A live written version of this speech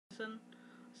presentation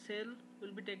cell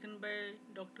will be taken by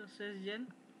Dr. Sesh Jain.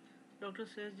 Dr.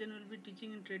 Sesh Jain will be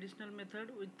teaching in traditional method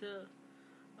with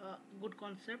good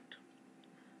concept.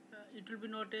 It will be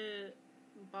not a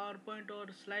PowerPoint or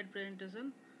slide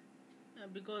presentation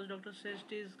because Dr.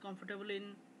 Shrestha is comfortable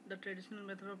in the traditional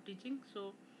method of teaching.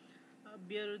 So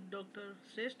bear with Dr.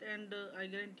 Shrestha, and I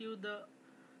guarantee you the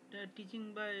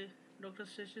teaching by Dr.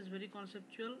 Shrestha is very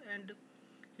conceptual, and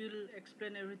he will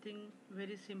explain everything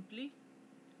very simply.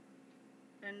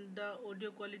 And the audio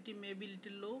quality may be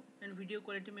little low and video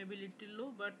quality may be little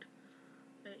low, but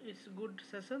it's good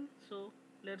session. So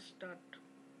let's start.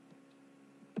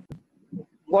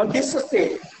 What is to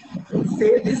say?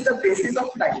 Faith is the basis of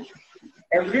life.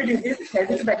 Every disease has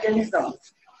its mechanism.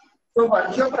 So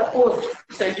Virchow proposed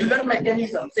cellular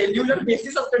mechanism, cellular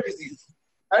basis of the disease.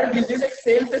 हर disease एक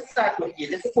cell से start होती है,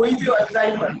 जैसे कोई भी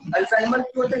Alzheimer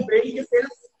की होते हैं, ब्रेन के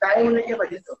सेल्स डाई होने की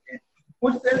वजह से होते हैं,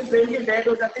 कुछ सेल्स ब्रेन के डेड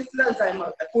हो जाते हैं, इसलिए अल्जाइमर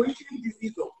होता है। कोई भी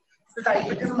डिजीज हो, जैसे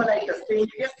डायबिटीज मेलाइटस,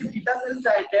 पेनक्रियास के बीटा सेल्स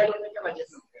डेड होने की वजह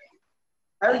से होते हैं।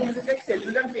 हर डिजीज एक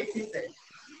सेलुलर बेसिस है।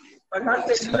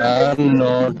 Sir,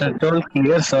 not at all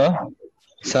clear, sir.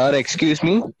 Sir, excuse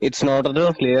me, it's not at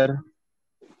all clear.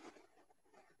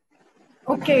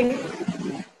 Okay.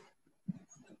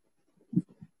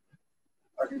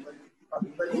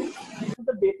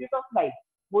 The basis of life,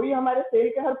 वही हमारे सेल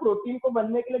के हर प्रोटीन को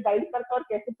बनने के लिए गाइड करता है और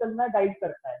कैसे चलना है गाइड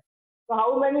करता है। So how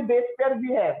many base pairs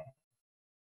we have?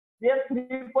 We have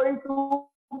 3.2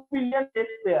 billion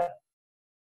base pairs.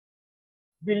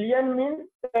 Billion means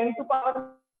 10 to power.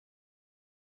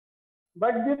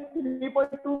 But this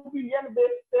 3.2 billion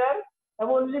base pairs have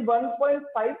only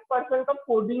 1.5% of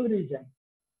coding region.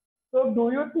 So do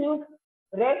you think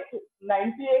rest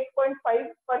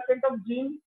 98.5% of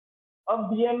genes of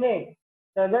DNA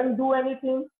doesn't do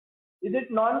anything? Is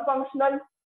it non-functional?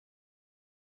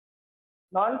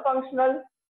 Non-functional?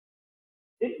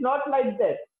 It's not like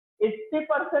that.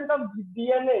 80% of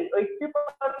DNA,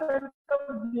 80% of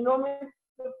genome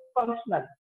is functional.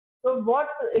 So what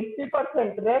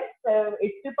 80%? Rest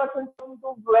 80%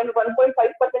 to when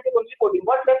 1.5% is only coding.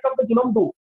 What rest of the genome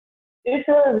do? It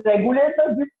regulates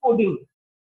this coding.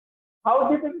 How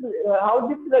this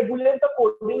regulates the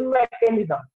coding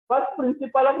mechanism? First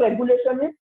principle of regulation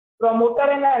is promoter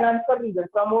and enhancer region.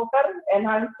 Promoter,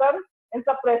 enhancer, and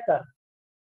suppressor.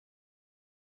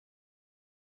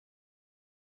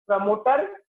 Promoter,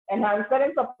 enhancer,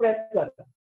 and suppressor.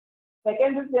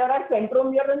 Second is there are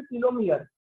centromere and telomere.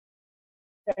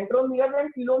 Centromere and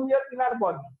telomere in our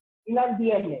body, in our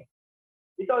DNA.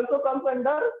 It also comes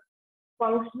under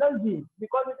functional genes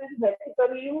because it is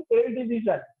necessary in cell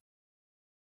division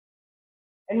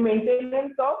and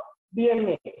maintenance of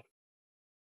DNA.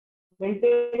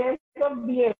 Maintenance of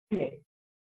DNA.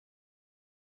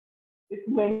 It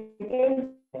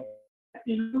maintains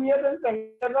telomere and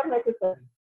centromere are necessary.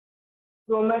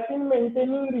 Chromatin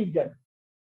maintaining region.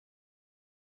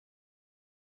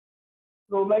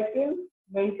 Chromatin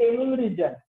maintaining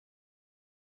region.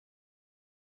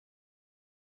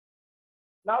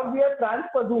 Now we have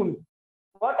transposon.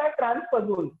 What are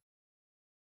transposon?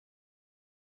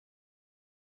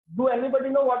 Do anybody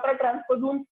know what are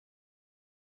transposon?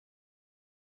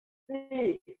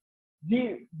 See,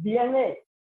 DNA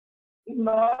is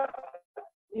not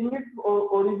in its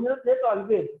original place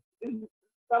always.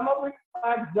 Some of its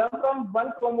parts jump from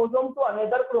one chromosome to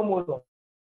another chromosome.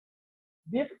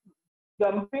 This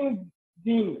jumping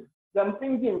gene,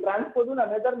 transposon,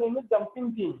 another name is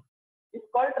jumping gene. It's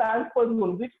called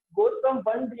transposon, which goes from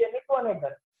one DNA to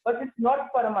another, but it's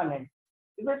not permanent.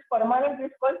 If it's permanent,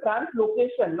 it's called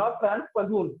translocation, not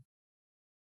transposon.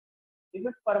 If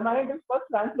it's permanent, it's called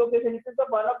translocation. It is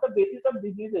one of the basis of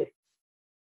diseases.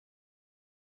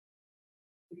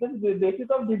 It is the basis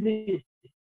of disease.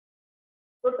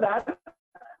 So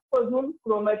transposon,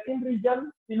 chromatin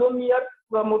region, telomere,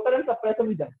 promoter, and suppressor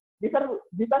region. These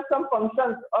are some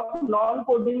functions of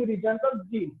non-coding regions of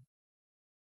genes.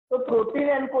 So protein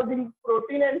encoding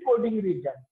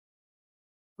region.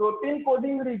 Protein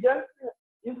coding region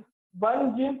is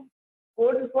one gene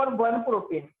codes for one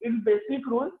protein. In basic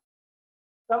rules,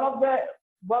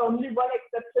 only one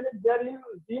exception is there in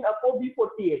gene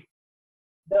ApoB48.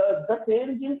 The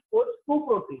same gene codes two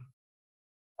proteins,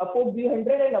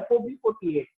 ApoB100 and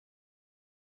ApoB48.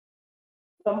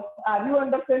 Are you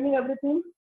understanding everything?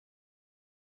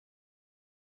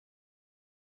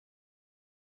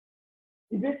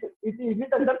 Is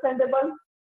it understandable?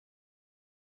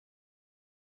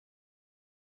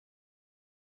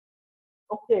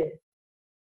 Okay.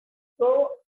 So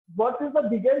what is the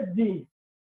biggest gene?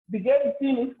 Biggest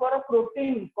gene is for a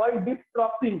protein called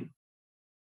dystrophin.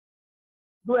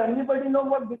 Do anybody know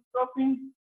what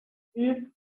dystrophin? is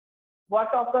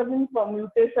what occurs in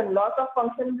mutation, loss of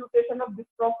function mutation of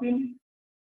dystrophin.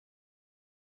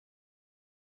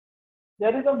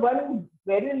 There is a one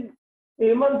very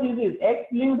famous disease,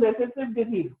 X-linked recessive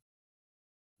disease.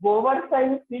 Bovard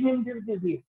sign is seen in this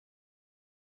disease.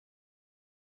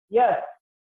 Yes,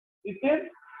 it is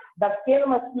duchenne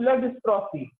muscular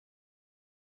dystrophy.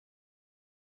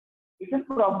 It is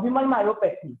proximal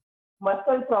myopathy.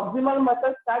 Proximal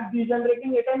muscles start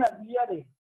degenerating at an earlier age.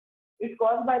 It's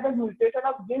caused by the mutation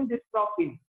of gene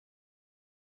dystrophin.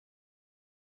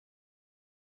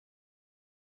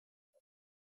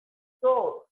 So,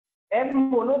 as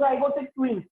monozygotic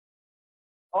twins,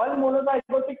 all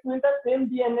monozygotic twins are same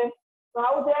DNA. So,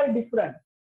 how they are different?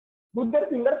 Do their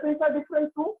fingerprints are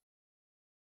different too?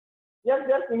 Yes,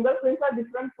 their fingerprints are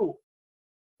different too.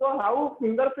 So, how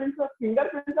fingerprints are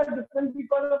different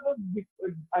because of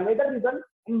another reason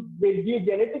in the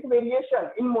genetic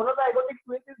variation in monozygotic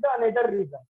twins is the another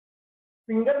reason.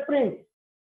 Fingerprints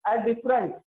are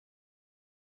different.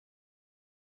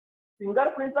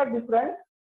 Fingerprints are different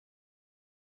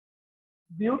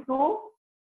due to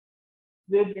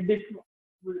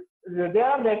there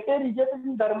are rete ridges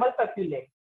in dermal papillae.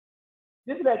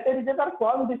 These rete ridges are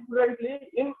formed differently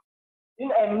in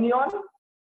amnion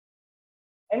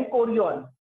and chorion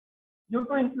due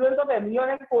to influence of amnion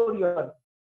and chorion.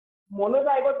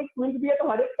 Monozygotic twins भी है तो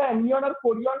हर एक का amnion और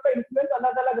Korean का influence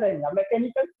अलग अलग रहेगा,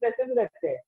 मैकेनिकल स्ट्रेसेस रहते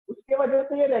हैं, उसके वजह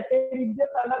से ये रहते रीजन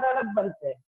अलग अलग बनते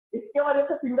हैं, इसके वजह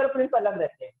से फिंगरप्रिंट्स अलग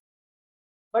रहते हैं.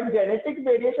 But genetic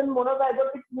variation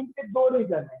monozygotic twins के दो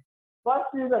रीजन है. फर्स्ट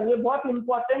रीजन, ये बहुत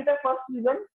इंपॉर्टेंट है, फर्स्ट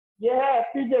रीजन ये है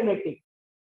एपिजेनेटिक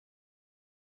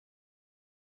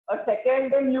और सेकेंड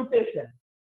है म्यूटेशन.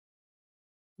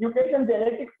 म्यूटेशन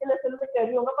जेनेटिक्स के लेसन में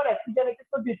कैरी होगा, पर एपिजेनेटिक्स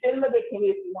को डिटेल में देखेंगे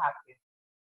इस यहाँ पे.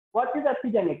 What is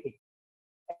epigenetic?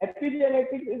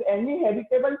 Epigenetic is any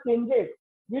heritable changes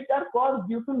which are caused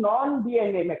due to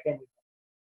non-DNA mechanism.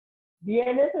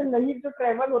 DNA से नहीं जो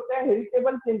travel होता है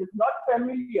heritable changes, not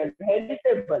familial,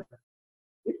 heritable.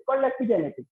 It's called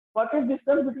epigenetic. What is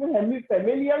difference between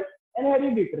familial and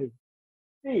hereditary?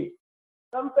 See,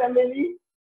 some families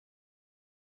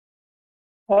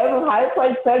have high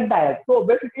fat diet, so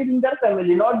obesity is in their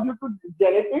family, not due to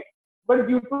genetics, but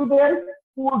due to their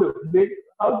food,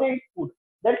 how they eat food.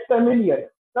 That's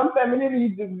familiar. Some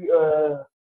family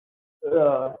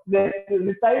they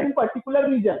reside in particular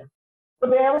region, so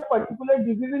they have a particular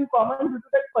disease in common due to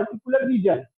that particular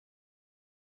region,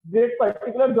 that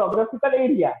particular geographical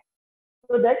area.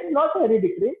 So that is not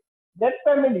hereditary. That's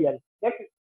familial. That's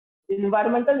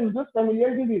environmental induced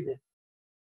familial diseases.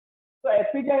 So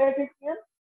epigenetics is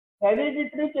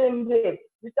hereditary changes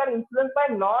which are influenced by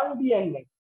non-DNA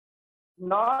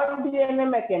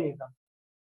mechanism.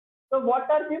 So what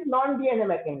are these non-DNA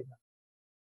mechanisms?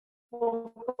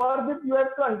 So for this you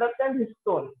have to understand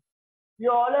histone.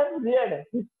 You all have read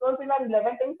histones in our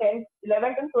 11th and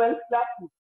 12th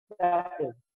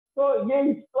classes. So ये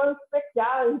histone पे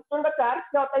क्या, histone का charge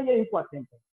क्या होता है ये important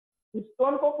है.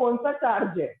 Histone को कौन सा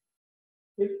चार्ज है?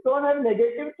 हिस्टोन है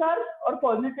नेगेटिव चार्ज और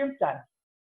positive charge.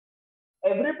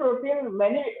 Every protein,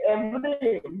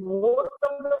 most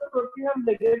of the protein have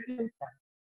negative charge.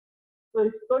 So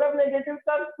histone have negative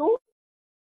charge too.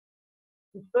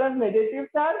 Histone has negative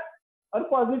charge or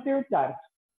positive charge.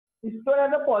 Histone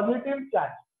has a positive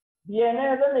charge. DNA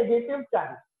has a negative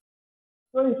charge.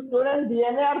 So histone and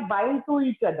DNA are bound to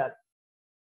each other.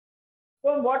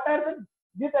 So what are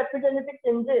these epigenetic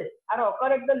changes are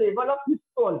occur at the level of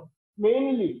histone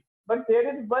mainly. But there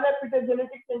is one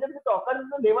epigenetic change which occurs at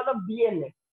the level of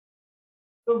DNA.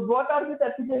 So what are these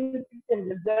epigenetic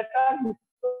changes? That are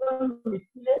histone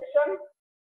methylation,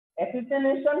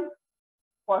 acetylation,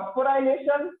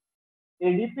 phosphorylation,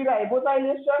 ADP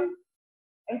ribosylation,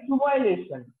 and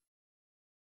SUMOylation.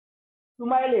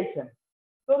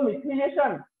 So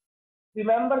methylation,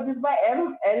 remember this by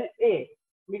MLA.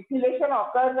 Methylation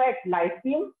occurs at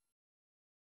lysine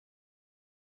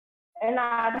and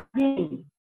arginine.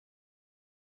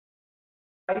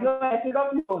 Amino acid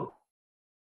of lysine.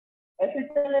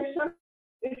 Acetylation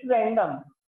is random.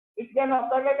 It can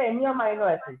occur at any amino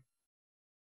acid.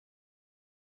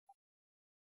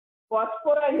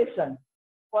 Phosphorylation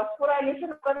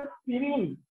occurs at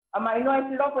serine, amino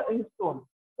acid of histone.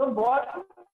 So what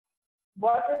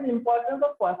is the importance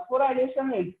of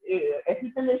phosphorylation,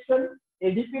 acetylation,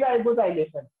 ADP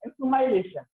ribosylation, and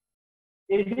SUMOylation?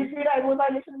 ADP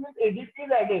ribosylation means ADP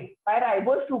is added by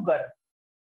ribose sugar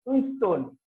to histone.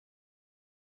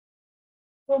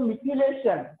 So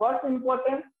methylation, what's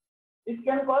important? It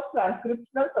can cause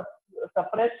transcriptional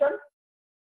suppression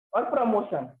or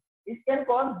promotion. It can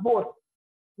cause both.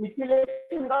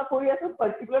 Methylation का कोई ऐसा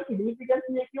particular significance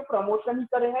नहीं है कि वो promotion ही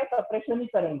करेगा, suppression ही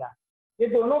करेगा, ये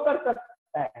दोनों कर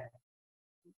सकता है,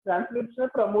 ट्रांसक्रिप्शन,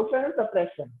 प्रमोशन एंड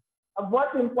सप्रेशन। अब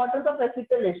व्हाट इंपॉर्टेंस ऑफ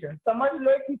एसिटिलेशन, समझ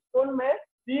लो एक हिस्टोन में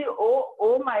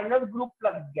COO माइनस ग्रुप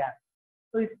लग गया,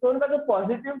 तो हिस्टोन का जो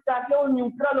पॉजिटिव चार्ज है वो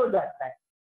न्यूट्रल हो जाता है,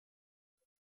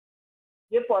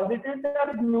 ये पॉजिटिव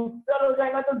चार्ज न्यूट्रल हो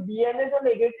जाएगा, तो डीएनए जो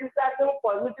नेगेटिव चार्ज है वो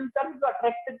पॉजिटिव चार्ज जो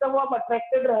अट्रैक्टेड था वो अब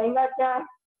अट्रैक्टेड रहेगा क्या?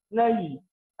 नहीं,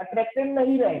 अट्रैक्टेड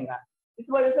नहीं रहेगा। इस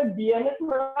वजह से डीएनए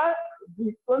थोड़ा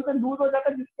हिस्टोन से लूज हो जाता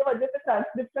है, जिसकी वजह से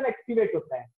ट्रांसक्रिप्शन एक्टिवेट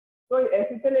होता है। तो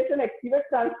acetylation activate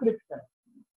transcription,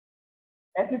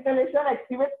 acetylation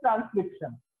activate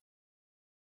transcription.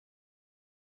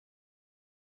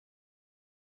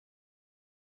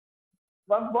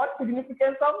 What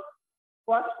significance of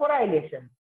phosphorylation?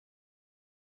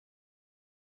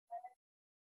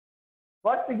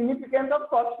 What significance of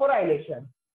phosphorylation?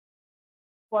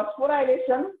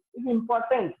 Phosphorylation is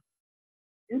important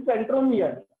in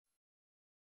centromere,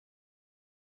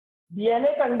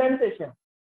 DNA condensation,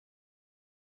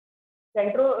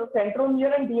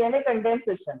 centromere and DNA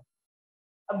condensation।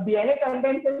 अब DNA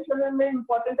condensation में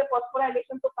important है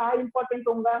phosphorylation, तो कहाँ important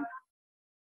होगा?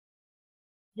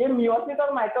 ये मियोसिस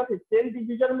और mitosis cell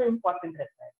division में important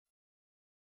रहता है।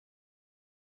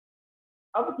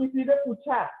 अब किसी ने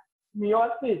पूछा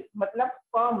मियोसिस मतलब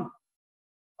स्पर्म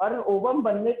और ओवम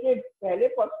बनने के पहले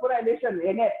फॉस्फोराइलेशन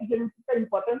यानी एपिजेनेसिस का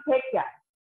इंपॉर्टेंस है क्या?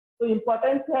 तो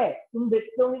इंपॉर्टेंस है, तुम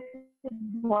देखते होंगे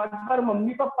बहुत बार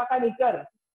मम्मी पापा का लेकर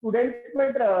स्टूडेंट्स में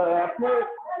अपने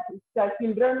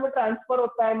चिल्ड्रन में ट्रांसफर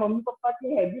होता है, मम्मी पापा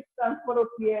की हैबिट ट्रांसफर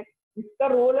होती है, इसका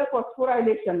रोल है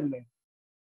फॉस्फोराइलेशन में।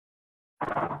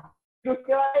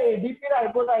 उसके बाद एडीपी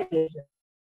राइबोसाइलेशन,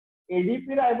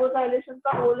 एडीपी राइबोसाइलेशन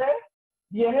का रोल है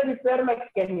DNA repair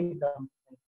mechanism,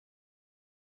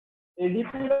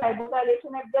 ADP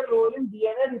ribosylation has the role in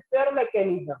DNA repair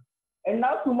mechanism. And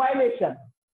now sumoylation,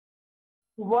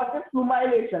 what is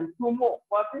sumoylation? Sumo,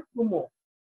 what is Sumo?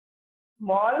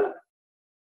 Small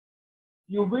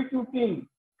ubiquitin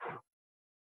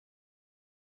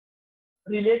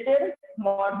related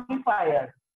modifier,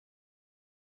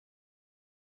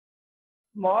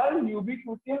 small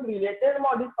ubiquitin related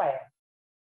modifier।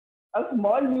 अब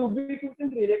small ubiquitin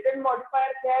related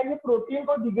modifier क्या है? ये protein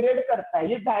को degrade करता है,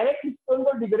 ये direct histone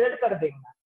को degrade कर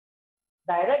देगा,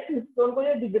 डायरेक्ट हिस्टोन को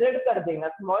ये डिग्रेड कर देगा।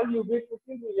 स्मॉल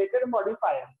यूबिक्विटिन रिलेटेड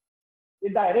मॉडिफायर ये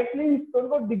डायरेक्टली हिस्टोन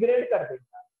को डिग्रेड कर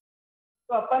देगा।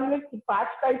 तो अपन ने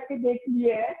 5 टाइप के देख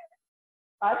लिए हैं,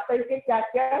 5 टाइप के क्या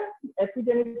क्या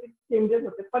एपिजेनेटिक चेंजेस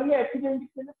होते हैं, पर ये एपिजेनेटिक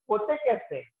चेंजेस होते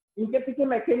कैसे, इनके पीछे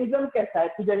मैकेनिज्म कैसा है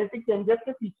एपिजेनेटिक चेंजेस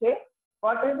के पीछे?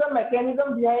 What is the mechanism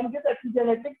behind this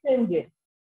epigenetic changes?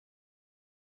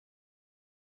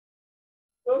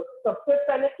 तो सबसे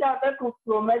पहले क्या होता है?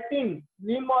 क्रोमेटिन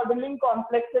रीमॉडलिंग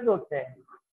कॉम्प्लेक्सेस होते हैं,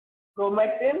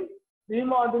 क्रोमेटिन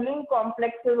रीमॉडलिंग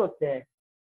कॉम्प्लेक्सेस होते हैं।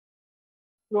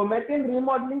 क्रोमेटिन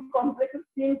रीमॉडलिंग कॉम्प्लेक्सेस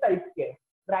 3 टाइप के,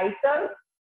 writer,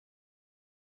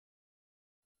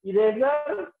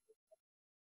 eraser,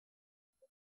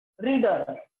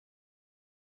 reader.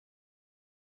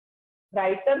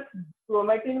 Writer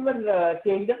chromatin में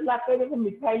चेंजेस लाते हैं, जैसे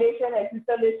methylation,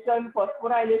 acetylation,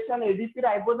 phosphorylation, ADP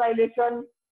राइबोसाइलेशन।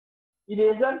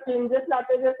 Eraser changes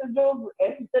लाते हैं, जैसे जो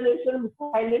एसिटाइलेशन,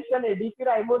 मिथाइलेशन, एडीपी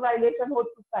राइबोसाइलेशन हो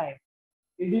चुका है,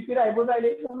 एडीपी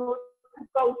राइबोसाइलेशन हो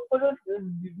चुका, उसको जो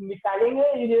निकालेंगे,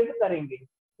 इरेज करेंगे,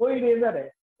 वो इरेजर है।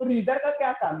 तो रीडर का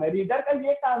क्या काम है? रीडर का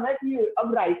ये काम है कि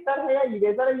अब राइटर है या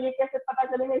इरेजर है ये कैसे पता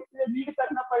चलेगा, इसलिए रीड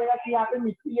करना पड़ेगा कि यहाँ पे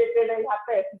मिथिलेटेड है, यहाँ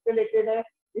पे एसिटाइलेटेड है,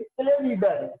 इसके लिए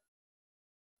रीडर है।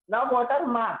 Now what are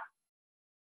marks?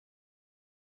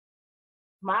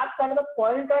 Marks are the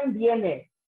point on DNA,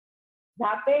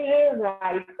 जहाँ पे ये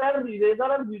राइटर,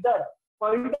 इरेजर और reader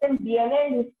point on DNA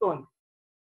in histone,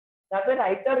 जहाँ पे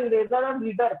राइटर, इरेजर और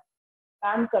रीडर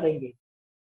काम करेंगे।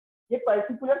 ये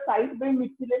पर्टिकुलर साइट में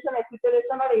मिथिलेशन,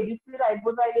 एसिटाइलेशन और एडीपी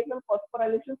राइबोसाइलेशन,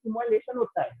 फॉस्फोराइलेशन, सुमोइलेशन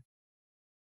होता है।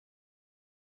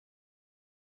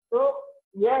 तो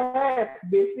यह है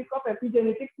basic of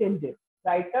epigenetic changes,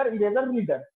 writer, eraser,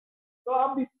 reader. तो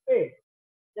अब इस पे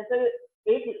जैसे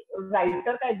एक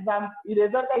राइटर का एग्जाम्पल,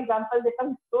 इरेजर का एग्जाम्पल देखा,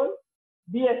 हिस्टोन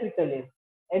डीएसिटाइलेज,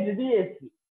 HDAC।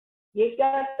 ये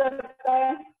क्या करता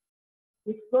है?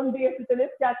 हिस्टोन डीएसिटाइलेज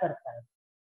क्या करता है?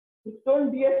 Histone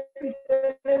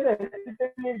डीएसिटाइलेशन,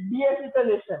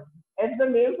 as the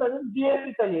name suggest,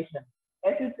 डीएसिटाइलेशन,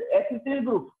 acetyl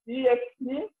group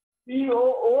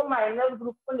CH3COO minus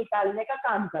group को निकालने का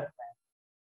काम करता है।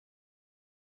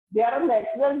 They are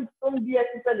natural histone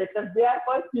deacetylators. They are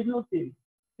called silutins.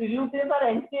 Silutins are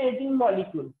anti-aging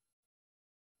molecules.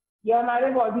 ये हमारे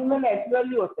बॉडी में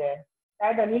नेचुरली होते हैं,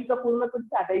 शायद अनिल कपूर में कुछ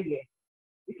ज्यादा ही है,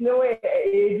 इसलिए वो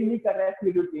एज नहीं कर रहा है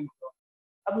स्लीडोटिन को।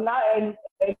 अब ना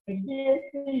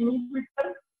एचडीएसी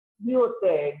इनहिबिटर भी होते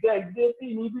हैं जो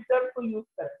एचडीएसी इनहिबिटर को यूज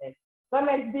करते हैं। सम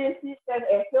एचडीएसी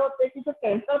ऐसे होते हैं कि जो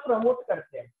कैंसर प्रमोट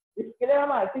करते हैं, इसके लिए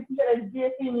हम आर्टिफिशियल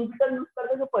एचडीएसी इनहिबिटर यूज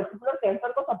करते हैं जो पर्टिकुलर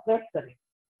कैंसर को सप्रेस करे।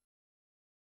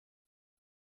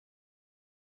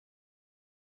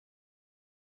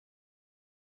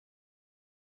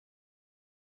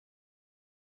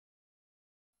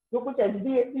 जो कुछ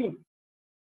एचडीएसी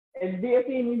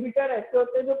इनहिबिटर ऐसे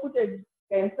होते हैं, जो कुछ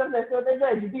कैंसर ऐसे होते हैं जो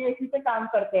एचडीएसी पे काम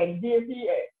करते हैं, एचडीएसी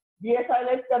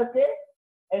डीएसाइलेट करके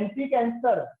एंटी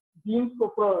कैंसर जीन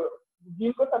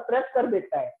को सप्रेस कर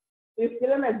देता है। तो इसके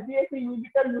लिए हम एचडीएसी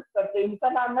इनहिबिटर यूज करते हैं। इनका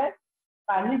नाम है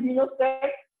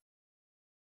पानीबिनोस्टैट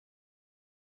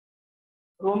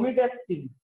रोमिडेस्टिन।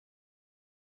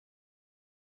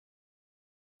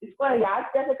 इसको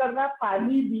याद कैसे करना,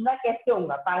 पानी बिना कैसे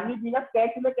होगा, पानी बिना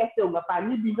कैच में कैसे होगा,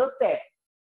 पानी बिनोस्टैट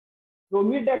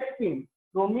रोमिडेस्टिन,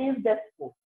 रोमी इज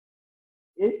डेस्पो,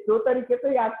 इस दो तरीके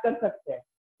से याद कर सकते हैं।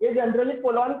 ये जनरली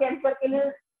कोलोन कैंसर के लिए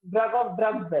ड्रग ऑफ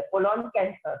ड्रग्स है, कोलोन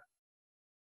कैंसर।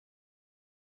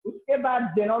 उसके बाद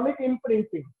genomic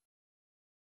imprinting,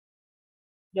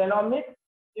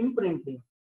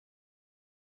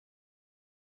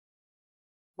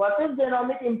 what is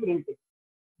genomic imprinting?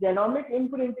 Genomic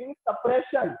imprinting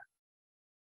suppression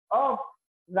of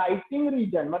writing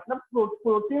region, मतलब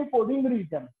protein coding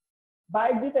region by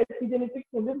this epigenetic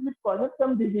changes which causes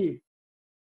some disease.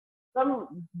 Some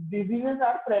diseases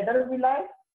are Prader-Willi,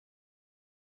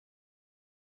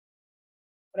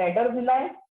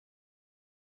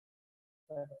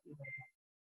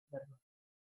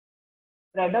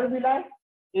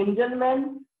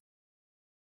 Angelman,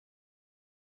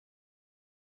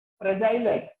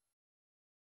 Fragile.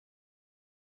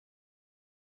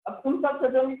 अब तुम सब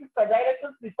सोचोगे कि fragile तो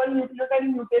triple nucleotide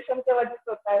mutation के वजह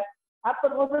से होता है। हाँ,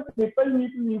 पर वो जो ट्रिपल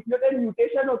न्यूक्लियोटाइड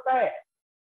म्यूटेशन होता है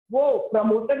वो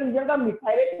प्रमोटर रीजन का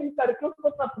मिथाइलेशन करके उसको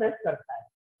सप्रेस करता है।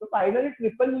 तो फाइनली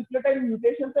ट्रिपल न्यूक्लियोटाइड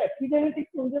म्यूटेशन से एपिजेनेटिक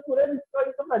चेंजेस हो रहे हैं, जिसकी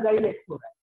वजह से फ्रेजाइल हो रहा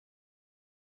है।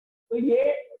 तो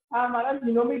ये था हमारा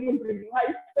जीनोमिक इम्प्रिंटिंग। हाँ,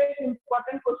 इस पे एक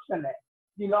इम्पोर्टेंट क्वेश्चन है,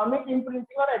 जीनोमिक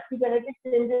इम्प्रिंटिंग और epigenetic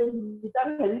changes which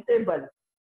are heritable,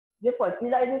 ये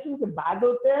फर्टिलाइजेशन के बाद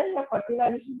होते हैं या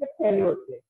फर्टिलाइजेशन के पहले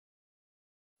होते हैं?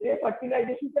 ये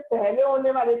फर्टिलाइजेशन से पहले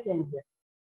होने वाले चेंजेस।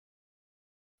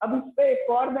 अब इस पे एक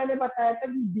और मैंने बताया था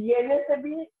कि डीएनए से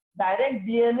भी, डायरेक्ट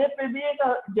डीएनए पे भी एक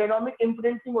जेनोमिक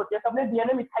इम्प्रिंटिंग होती है। सबने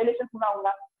डीएनए मिथाइलेशन सुना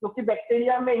होगा, जो कि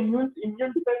बैक्टीरिया में immune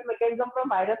defence mechanism for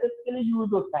viruses के लिए यूज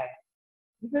होता है।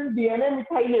 This is DNA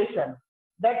methylation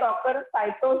that occur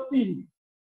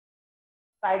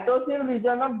cytosine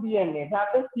reason of DNA, जहाँ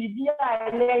पे सीडी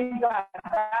आइलैंड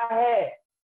ज्यादा है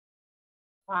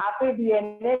वहां पे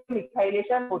डीएनए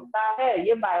मिथाइलेशन होता है।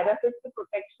 ये वायरसेस के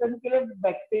प्रोटेक्शन के लिए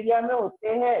बैक्टीरिया में होते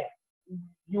हैं,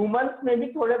 ह्यूमंस में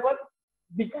भी थोड़े बहुत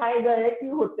दिखाए गए हैं कि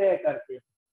होते हैं करके।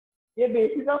 ये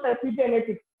बेसिस ऑफ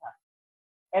एपिजेनेटिक्स था।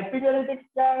 एपिजेनेटिक्स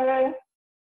क्या है?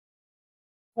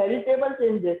 हेरिटेबल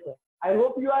चेंजेस है। I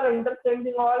hope you are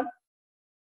understanding all.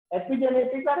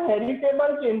 Epigenetics are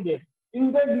heritable changes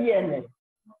in the DNA.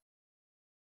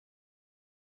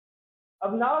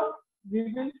 अब now we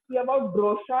will see about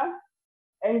DROSA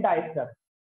and DICER.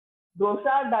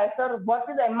 DROSA, DICER, what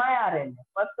is miRNA?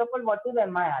 First of all, what is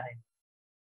miRNA?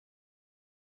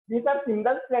 These are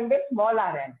single-stranded small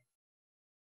RNA.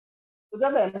 तो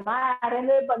जब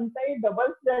miRNA बनता है, double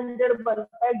stranded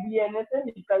बनता है DNA से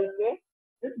निकल के,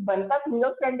 बनता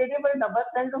सिंगल स्ट्रैंडेड है पर डबल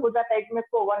स्ट्रैंड हो जाता है एक में,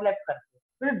 को ओवरलैप करके।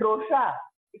 फिर DROSA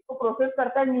इसको प्रोसेस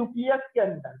करता है न्यूक्लियस के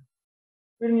अंदर,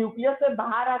 फिर न्यूक्लियस से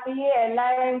बाहर आके ये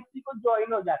LINC को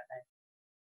ज्वाइन हो जाता है।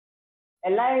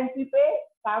 LINC पे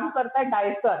काम करता है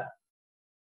डाइसर।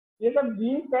 ये सब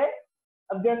जीन्स है।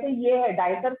 अब जैसे ये है,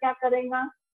 डाइसर क्या करेगा,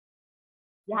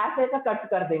 यहाँ से ऐसा कट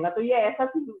कर देगा, तो ये ऐसा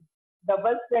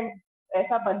डबल स्ट्रैंड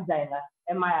ऐसा बन जाएगा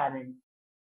miRNA।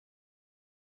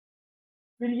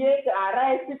 फिर ये एक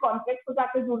RISC कॉम्प्लेक्स को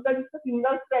जाके जुड़ता है जिससे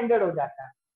सिंगल स्ट्रैंडेड हो जाता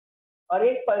है, और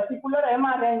एक पर्टिकुलर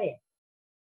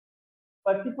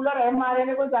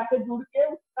mRNA को जाके जुड़ के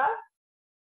उसका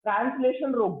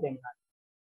ट्रांसलेशन रोक देगा।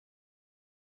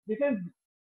 This is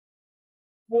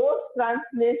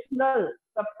post-translational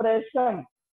suppression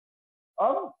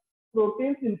of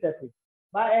protein synthesis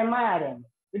by miRNA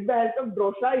with the help of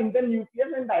DROSA in the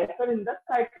nucleus and DICER in the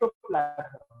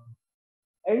cytoplasm.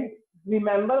 And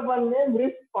remember one name,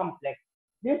 RISC complex.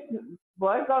 These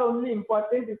words are only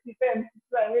important इसी पे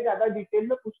MCQ आएंगे, ज्यादा detail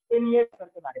में पूछते नहीं है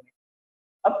इसके बारे में।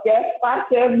 अब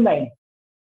Cas9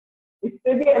 इस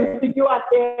पे भी MCQ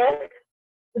आते हैं,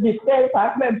 तो जिसके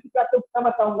साथ में MCQ आते उतना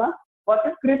बताऊंगा। What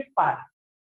is CRISPR?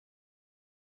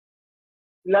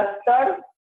 Clustered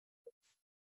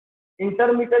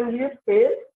intermittently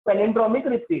space palindromic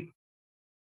repeat.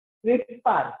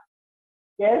 CRISPR,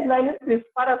 Cas9 is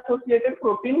CRISPR associated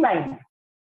protein 9.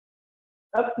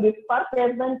 अब CRISPR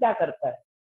Cas9 क्या करता है?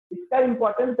 इसका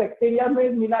इंपॉर्टेंस बैक्टीरिया में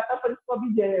मिला था, पर इसको अभी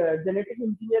जेनेटिक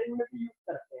इंजीनियरिंग में भी यूज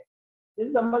करते हैं।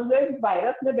 जैसे समझ लो एक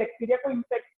वायरस ने बैक्टीरिया को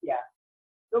इन्फेक्ट किया,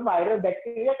 तो वायरस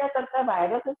बैक्टीरिया क्या करता है,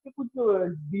 वायरस के कुछ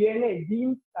डीएनए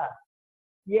जीन्स का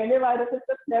डीएनए वायरस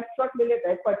का स्नैपशॉट ले लेता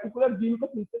है, पर्टिकुलर जीन को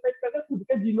सिंथेसाइज करके खुद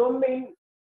के जीनोम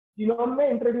में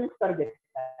इंट्रोड्यूस कर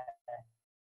देता है।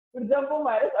 फिर जब वो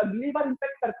वायरस अगली बार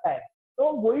इन्फेक्ट करता है तो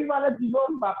वही वाला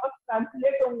जीनोम वापस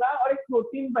ट्रांसलेट होगा और एक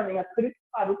प्रोटीन बनेगा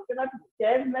CRISPR, उसके साथ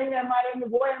Cas9 एमआरएनए,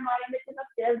 वो एमआरएनए के साथ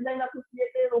Cas9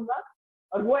 एसोसिएटेड होगा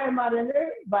और वो एमआरएनए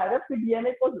वायरस के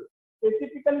डीएनए को,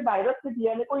 स्पेसिफिकली वायरस के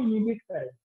डीएनए को इनिबिट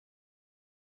करेगा।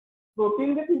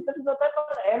 प्रोटीन के सिंथेसिस होता है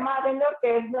पर एमआरएनए और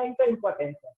Cas9 का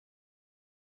इंपॉर्टेंस है।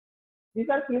 These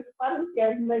are CRISPR and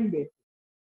Cas9 based.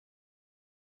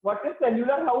 What is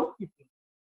cellular housekeeping?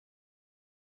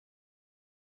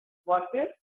 What is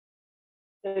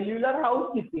cellular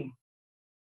housekeeping?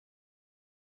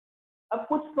 अब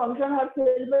कुछ फंक्शन हर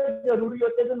सेल में जरूरी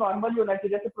होते हैं जो नॉर्मली होना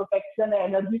चाहिए, जैसे प्रोटेक्शन है,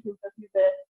 एनर्जी सिंथेसिस है,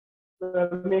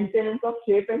 maintenance of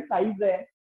shape and size है,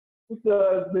 कुछ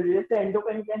जैसे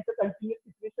एंडोक्राइन से कंटिन्यूस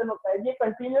सिक्रीशन होता है। ये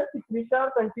कंटिन्यूस सिक्रीशन और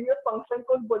कंटिन्यूस फंक्शन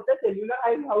को बोलते हैं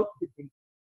सेल्यूलर हाउसकीपिंग।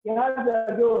 यहाँ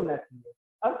जगह होना चाहिए।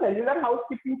 अब सेल्यूलर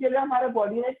हाउसकीपिंग के लिए हमारे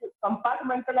बॉडी ने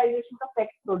कंपार्टमेंटलाइजेशन का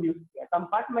फैक्ट प्रोड्यूस किया,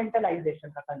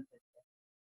 कंपार्टमेंटलाइजेशन का कंसेप्ट है।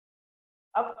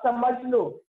 अब समझ लो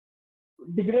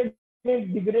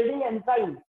डिग्रेडिंग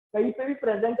एंजाइम कहीं पे भी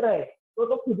प्रेजेंट रहे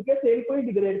तो खुद के सेल को ही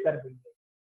डिग्रेड कर देंगे,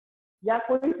 या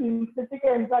कोई सिंथेटिक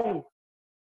एंजाइम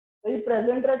कहीं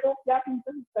प्रेजेंट रहे तो क्या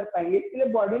सिंथेसिस कर पाएंगे। इसके लिए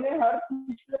बॉडी ने हर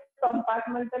चीज पे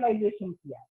कंपार्टमेंटलाइजेशन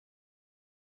किया।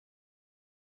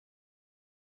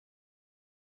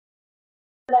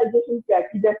 क्या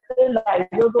कि जैसे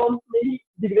लाइसोसोम में ही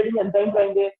डिग्रेडिंग एंजाइम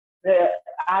रहेंगे,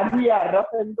 RBR rough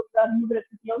endoplasmic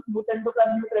reticulum, smooth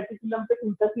endoplasmic reticulum पे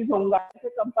सिंथेसिस होगा। ऐसे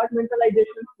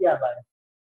कंपार्टमेंटलाइजेशन किया हुआ है।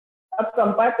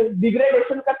 अब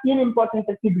डिग्रेडेशन का 3 इंपॉर्टेंट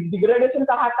है। डिग्रेडेशन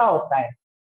कहाँ का होता है?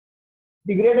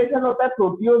 डिग्रेडेशन होता है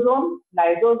प्रोटियोसोम,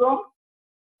 लाइसोसोम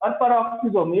और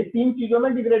पेरोक्सीसोम, ये 3 चीजों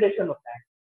में डिग्रेडेशन होता है।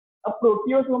 अब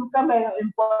प्रोटियोसोम का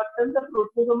इंपॉर्टेंस है,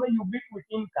 प्रोटियोसोम में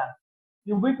यूबिक्विटिन का।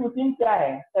 यूबिक्विटिन क्या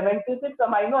है? 76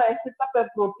 अमीनो एसिड का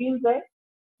प्रोटीन है।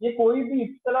 ये कोई भी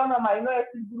epsilon amino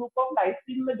acid group of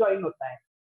lysine में ज्वाइन होता है।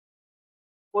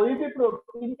 कोई भी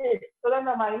प्रोटीन के epsilon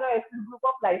amino acid group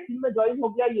of lysine में ज्वाइन हो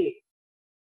गया, ये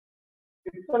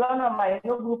epsilon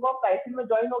amino group of lysine में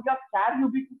ज्वाइन हो गया, 4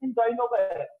 यूबिक्विटिन ज्वाइन हो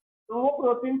गए तो वो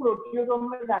प्रोटीन प्रोटियोसोम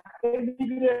में जाकर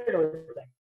डिग्रेड हो जाता है।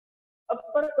 अब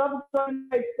पर कब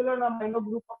epsilon amino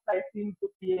group of lysine को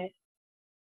किए?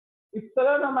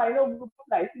 Epsilon amino group of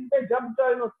lysine पे जब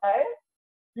ज्वाइन होता है,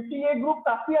 क्योंकि ये ग्रुप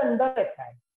काफी अंदर रहता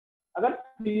है। अगर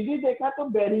 3D देखा तो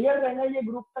बैरियर रहना ये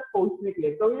ग्रुप तक पहुंचने के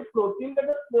लिए, तो ये प्रोटीन का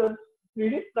जो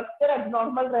 3D स्ट्रक्चर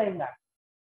एब्नॉर्मल रहेगा।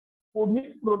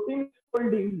 प्रोटीन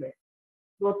फोल्डिंग में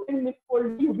protein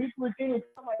misfolding ubiquitin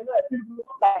amino acid group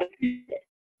of lysine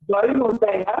join हो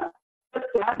जाएगा तो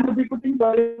 4 यूबिक्विटिन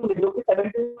ज्वाइन होंगे, जो कि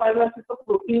 76 अमीनो एसिड का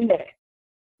प्रोटीन है,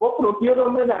 वो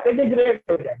प्रोटियोसोम में जाकर डिग्रेड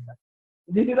हो जाएगा।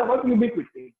 This is about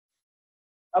यूबिक्विटिन।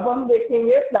 अब हम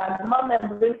देखेंगे प्लाज्मा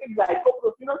मेम्ब्रेन के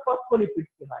ग्लाइकोप्रोटीन और फॉस्फोलिपिड्स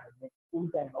के बारे में। उड़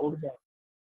जाएगा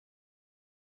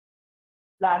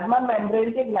प्लाज्मा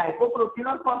मेम्ब्रेन के ग्लाइकोप्रोटीन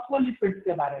और फॉस्फोलिपिड्स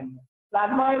के बारे में।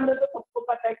 प्लाज्मा मेम्ब्रेन तो सबको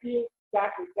पता है कि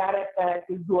क्या रहता है,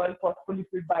 कि डुअल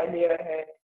फॉस्फोलिपिड बाइलेयर है।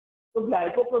 तो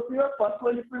ग्लाइकोप्रोटीन और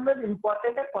फॉस्फोलिपिड में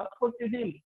इंपॉर्टेंट है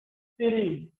फॉस्फोटिडिल,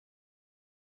 सीरीन।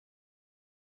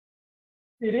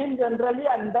 सीरीन जनरली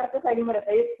अंदर के साइड में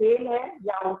रहता है, ये सेल है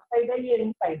या आउटसाइड है, ये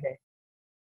इनसाइड है।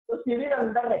 तो सीरीन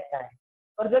अंदर रहता है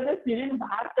और जब ये सीरीन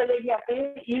बाहर चले गया तो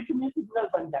ये ईट मी सिग्नल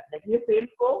बन जाता है। ये सेल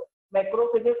को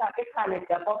मैक्रोफेजेस आके खा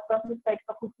लेते हैं, अपॉप्टोसिस टाइप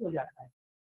का कुछ हो जाता है।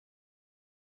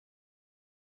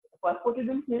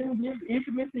 Phosphatidyl serine give eat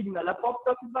me signal,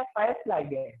 apoptosis by Fas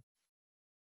ligand,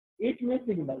 eat me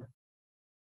signal.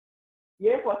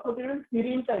 ये फॉस्फोटिडिल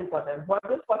सीरीन का important.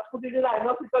 What is phosphatidyl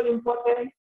inositol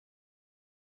important?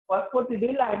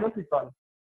 Phosphatidyl inositol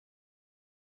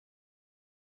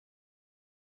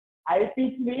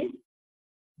IP3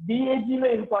 DAG में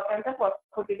इंपॉर्टेंट है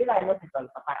फॉस्फोटिडिल आइनोसिटोल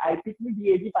का। IP3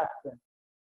 DAG pathway.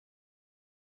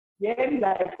 ये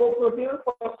ग्लाइकोप्रोटीन और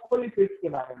phospholipids के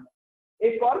बारे में।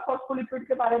 एक और फॉस्फोलिपिड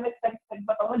के बारे में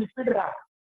बताऊंगा, लिपिड राफ्ट।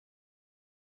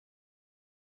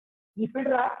 लिपिड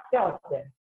राफ्ट क्या होता है?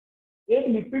 एक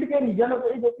लिपिड के रीजन होते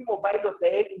हैं जो कि मोबाइल होते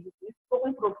हैं। इसको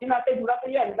कोई प्रोटीन आके जुड़ा तो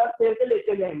ये अंदर सेल के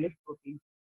लेके जाएंगे प्रोटीन,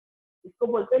 इसको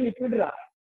बोलते हैं लिपिड राफ्ट।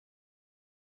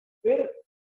 फिर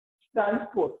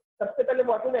ट्रांसपोर्ट सबसे पहले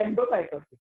व्हाट इज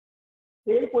एंडोसाइटोसिस।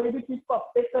 सेल कोई भी चीज को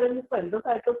अपटेक करेंगे तो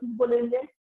एंडोसाइटोसिस बोलेंगे।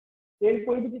 सेल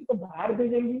कोई भी चीज को बाहर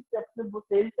भेजेंगी अपने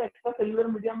सेल से एक्स्ट्रा सेलुलर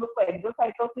मीडियम में उसको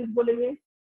एक्सोसाइटोसिस बोलेंगे।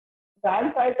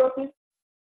 ट्रांससाइटोसिस,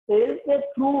 सेल से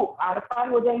थ्रू आर पार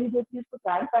हो जाएंगी जो चीज को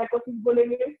ट्रांससाइटोसिस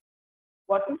बोलेंगे।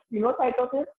 What is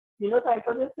फिनोसाइटोसिस?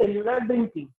 फिनोसाइटोसिस cellular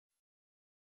drinking.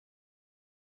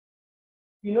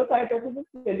 फिनोसाइटोसिस is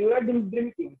cellular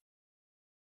drinking.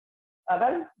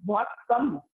 अगर बहुत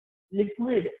कम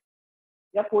लिक्विड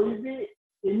या कोई भी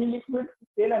सेमी लिक्विड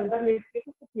सेल अंदर लेके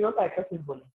तो फिनोसाइटोसिस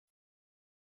बोलेंगे।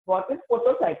 What is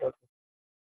फोटोसाइटोसिस?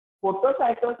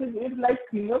 फोटोसाइटोसिस इज लाइक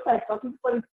फिनोसाइटोसिस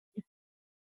पर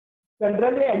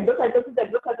जनरली एंडोसाइटोसिस,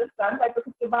 एक्सोसाइटोसिस,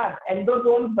 ट्रांससाइटोसिस के बाद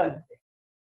एंडोसोम्स बनते हैं।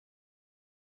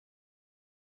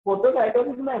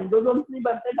 फोटोसाइटोसिस में एंडोसोम्स नहीं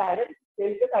बनते, डायरेक्ट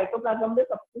सेल के साइटोप्लाज्म में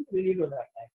सब कुछ रिलीज हो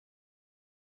जाता है।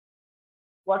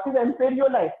 What is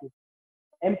एम्पेरियोलाइसिस?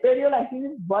 एम्पेरियोलाइसिस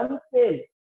is one cell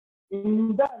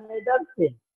in the another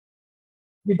cell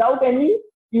without any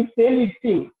cell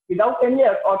eating, without any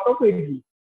autophagy।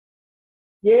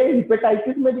 ये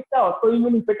हिपेटाइटिस में दिखता है, ऑटो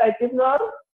इम्यून हिपेटाइटिस और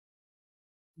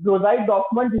जोजाइट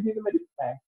डॉर्फमन डिजीज में दिखता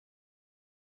है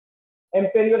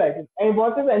एम्पेरियोलाइसिस। And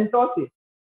what is एंटोसिस?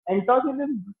 एंटोसिस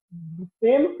is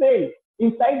same cell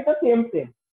inside the same cell,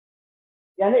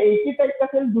 यानी एक ही टाइप का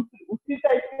सेल उसी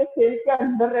टाइप के सेल के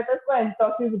अंदर रहता है, उसको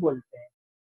एंटोसिस बोलते हैं।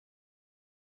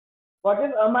 What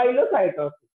is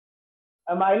अमाइलोसाइटोसिस?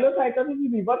 Amylocytosis is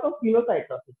reverse of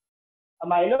pinocytosis.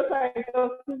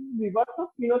 Amylocytosis is reverse of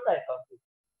pinocytosis.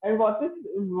 And what is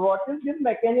this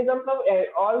mechanism of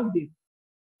all this?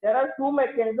 There are two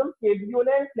mechanisms,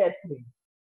 caveolé and flatulence.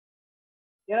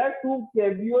 There are two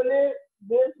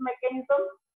caveolé-based mechanisms,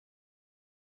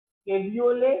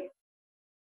 caveolé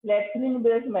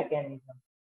flatulence-based mechanism.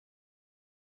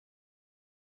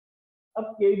 अब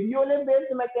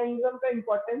caveolé-based mechanism का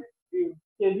importance,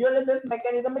 केवियोलिन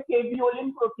mechanism में केवियोलिन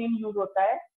protein use होता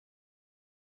है,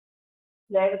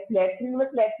 फ्लैटिन में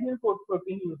फ्लैटिन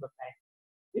protein use होता है।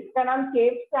 इसका नाम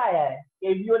केव से आया है,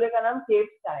 केवियोले का नाम केव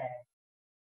से आया है।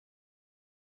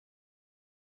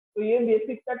 तो ये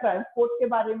बेसिक का ट्रांसपोर्ट के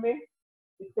बारे में।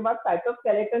 इसके बाद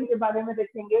साइटोस्केलेटन के बारे में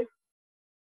देखेंगे।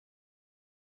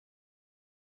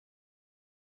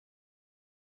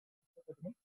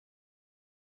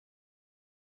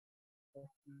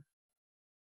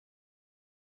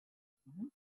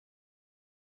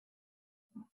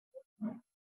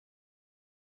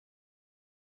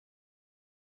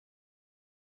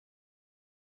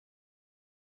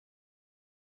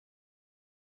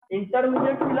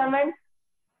 इंटरमीडिएट फिलामेंट,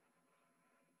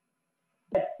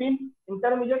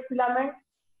 इंटरमीडिएट फिलामेंट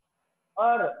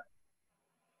और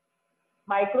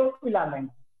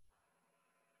microfilament,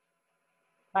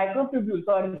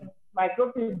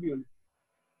 microtubule,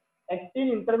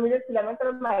 actin, intermediate filament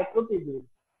और माइक्रोट्यूब्यूल।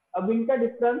 अब इनका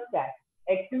डिफरेंस क्या है?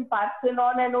 एक्टिन 5 से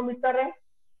 9 नैनोमीटर है,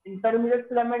 इंटरमीडिएट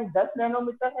फिलामेंट 10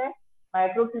 नैनोमीटर है,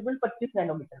 माइक्रोट्यूब्यूल 25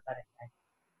 नैनोमीटर का रहता है।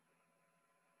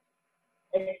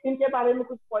 एक्टिन के बारे में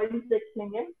कुछ पॉइंट्स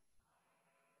देखेंगे।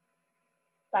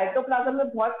 साइटोप्लाज्म में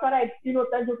बहुत सारा एक्टिन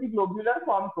होता है जो कि ग्लोब्यूलर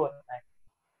फॉर्म को होता है,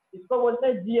 इसको बोलते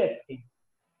हैं जी एक्टिन।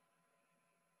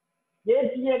 ये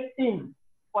जी एक्टिन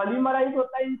पॉलीमराइज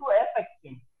होता है into F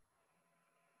actin.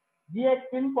 G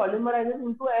actin पॉलीमराइजेस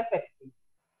into F actin.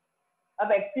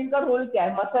 अब एक्टिन का रोल क्या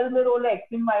है? मसल में रोल है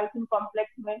एक्टिन मायोसिन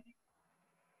कॉम्प्लेक्स में,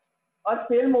 और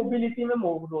सेल मोबिलिटी में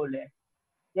रोल है।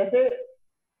 जैसे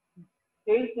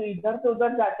सेल्स इधर से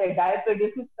उधर जाते हैं,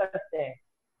 डायपेडेसिस करते हैं।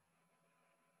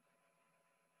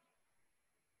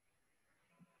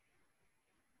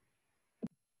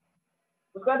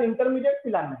 उसके बाद इंटरमीडिएट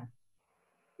फिलामेंट,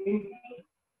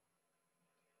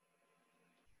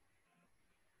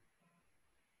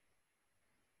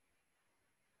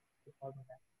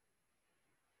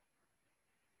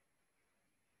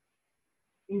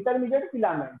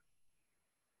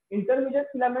 इंटरमीडिएट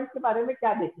फिलामेंट के बारे में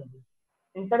क्या देखेंगे?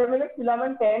 इंटरमीडिएट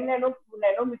फिलामेंट 10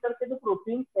 नैनोमीटर के जो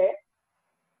प्रोटीन है,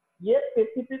 ये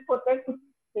स्पेसिफिक होता है कुछ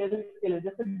सेल के लिए,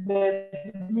 जैसे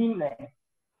डेस्मीन है,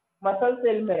 मसल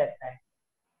सेल में रहता है,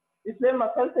 इसलिए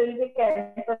मसल सेल के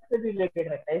कैंसर से रिलेटेड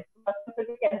रहता है। मसल सेल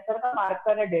के कैंसर का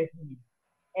मार्कर है डेस्मीन।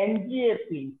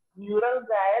 एनजीएफी, न्यूरल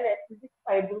ग्लायल एसिडिक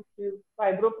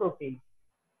फाइब्रोप्रोटीन,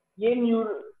 ये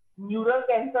न्यूरल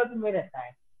कैंसर में रहता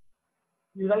है,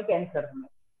 न्यूरल कैंसर में।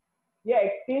 ये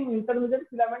एक्टिन, इंटरमीडिएट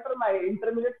फिलामेंट और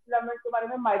इंटरमीडिएट फिलामेंट के बारे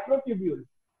में microtubule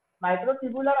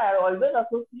are always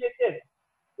associated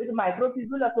with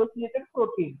microtubule associated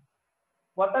protein.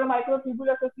 What are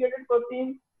microtubule associated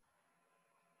proteins?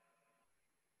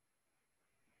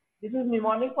 This is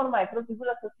mnemonic for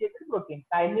microtubule associated protein.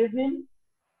 Kinesin,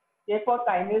 K for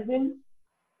kinesin,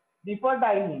 before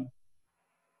dynein.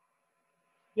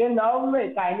 ये nerve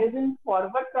में kinesin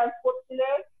forward transport के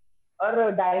लिए और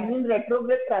dynein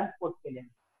retrograde transport के लिए।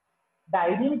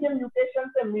 Dynein के mutation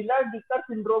से Miller Dieker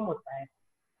syndrome होता है।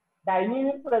 Dynein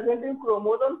is present in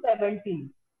chromosome 17।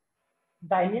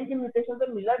 Dynein के म्यूटेशन से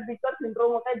मिलर डिकर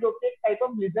सिंड्रोम होता है, जो कि एक टाइप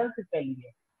ऑफ लीजेंसिफेली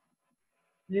है।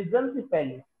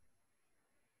 Lissencephaly,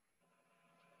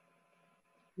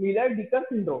 Miller Dieker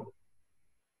syndrome.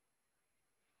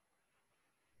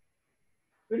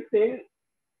 फिर सेल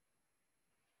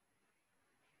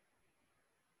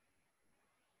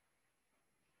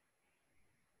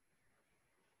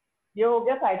ये हो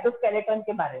गया साइटोस्केलेटन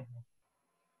के बारे में।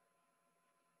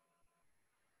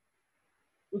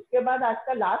 उसके बाद आज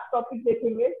का लास्ट टॉपिक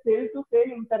देखेंगे, cell to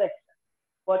cell interaction.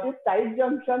 What is tight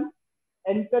junction,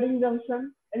 anchoring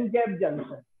junction and gap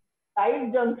junction.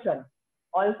 Tight junction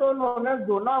also known as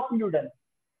zona occludens.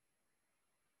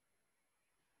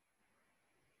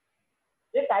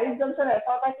 ये टाइट जंक्शन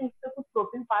ऐसा होता है कि इससे कुछ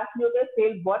प्रोटीन पास नहीं होते,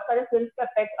 सेल बहुत सारे सेल्स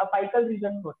का अपाइकल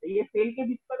रीजन होते हैं। ये सेल के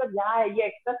बीच में अगर यहाँ है, ये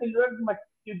एक्स्ट्रा सेलुलर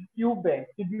ट्यूब है,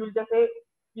 ट्यूब्यूल, जैसे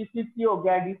पीसीसी हो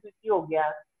गया, डीसीसी हो गया,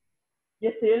 ये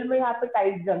सेल में यहाँ पे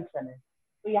टाइट जंक्शन है।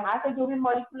 तो यहाँ से जो भी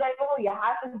मॉलिक्यूल आएगा वो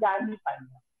यहाँ से जा नहीं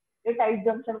पाएगा। ये टाइट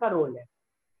जंक्शन का रोल है।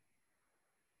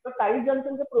 तो टाइट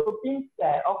जंक्शन के प्रोटीन क्या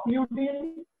है?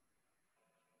 Occludin,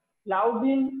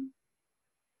 claudin,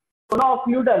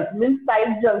 occludens means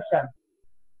tight junction.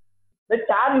 तो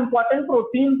 4 इंपॉर्टेंट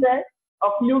प्रोटीन्स है,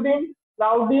 ऑक्लूडिन,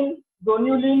 क्लाउडिन,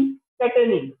 जोन्यूलिन,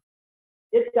 कैटेनिन।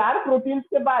 ये 4 प्रोटीन्स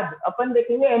के बाद अपन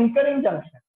देखेंगे एंकरिंग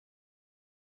जंक्शन।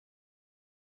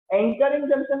 एंकरिंग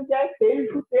जंक्शन क्या है?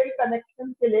 सेल टू सेल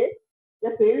कनेक्शन के लिए या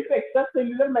cell to extra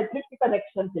cellular matrix के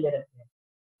कनेक्शन के लिए रहते हैं।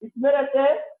 इसमें रहते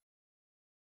हैं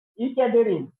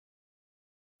इकेडेरिन।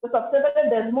 तो सबसे पहले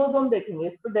डेस्मोसोम देखेंगे।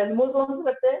 इस पर डेस्मोसोम्स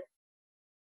रहते हैं,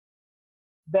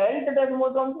 बेल्ट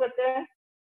डेस्मोसोम्स रहते हैं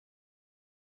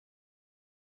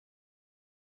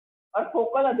और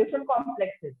फोकल अधेशन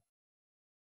कॉम्प्लेक्सेस।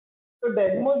 तो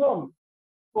desmosome,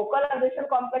 focal adhesion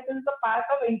complexes is the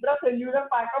part of intracellular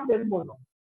part of desmosome.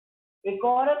 एक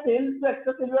और है सेल्स टू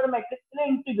एक्स्ट्रासेल्यूलर मैट्रिक्स के लिए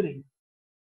इंटीग्रिन।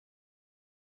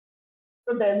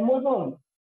 तो डेस्मोसोम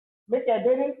में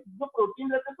कैडेरिन जो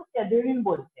प्रोटीन रहते हैं तो कैडेरिन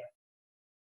बोलते हैं।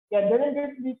 कैडेरिन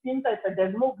के 3 टाइप है,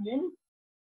 डेस्मोग्लिन,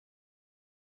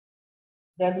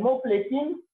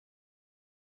 डेस्मोप्लेकिन,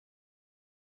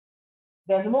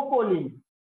 डेस्मोकोलिन।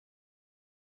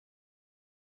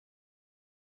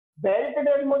 बेल्ट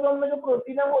डेस्मोसोम में जो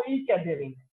प्रोटीन है वो ई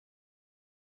कैडेरिन है।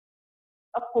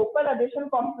 अब फोकल अधेशन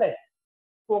कॉम्प्लेक्स,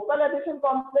 फोकल अधेशन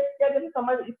कॉम्प्लेक्स क्या, जैसे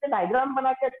समझ, इसके डायग्राम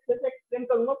बना के अच्छे से एक्सप्लेन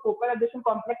करूंगा। फोकल अधेशन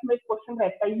कॉम्प्लेक्स में एक क्वेश्चन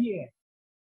रहता ही है,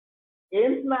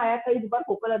 एम्स में आया था इस बार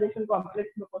फोकल अधेशन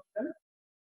कॉम्प्लेक्स में क्वेश्चन।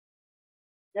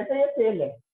 जैसे ये सेल है,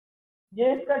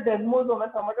 ये इसका डेस्मोसोम है,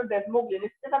 समझो डेस्मोग्लिन,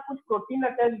 इसके साथ कुछ प्रोटीन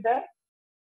अटैच्ड है,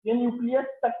 ये न्यूक्लियस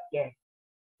तक के है।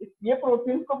 ये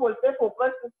प्रोटीन को बोलते हैं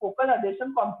फोकल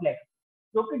अधेशन कॉम्प्लेक्स,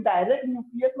 जो कि डायरेक्ट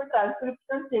न्यूक्लियस में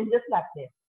ट्रांसक्रिप्शन चेंजेस लाते हैं।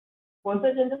 कौन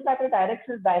से चेंजेस लाते हैं?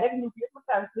 डायरेक्ट न्यूक्लियस में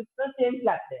ट्रांसक्रिप्शनल चेंज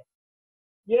लाते हैं।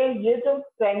 ये जो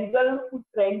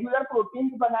ट्रायंगुलर प्रोटीन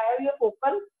बनाया है, ये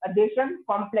फोकल अधेशन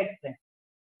कॉम्प्लेक्स है।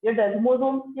 ये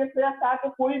डेस्मोसोम के साथ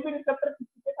कोई भी रिसेप्टर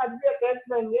किसी के साथ भी अटैच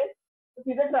रहेंगे तो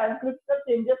सीधे ट्रांसक्रिप्शनल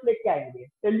चेंजेस लेके आएंगे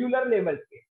सेल्यूलर लेवल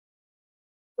पे।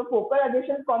 तो फोकल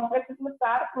अधेशन कॉम्प्लेक्स में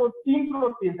 3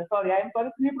 प्रोटीन है, sorry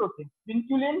 3 protein,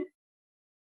 विंक्यूलिन,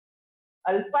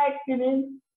 alpha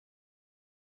actinin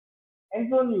and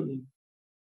जोन्यूलिन।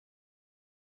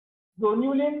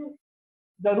 जोन्यूलिन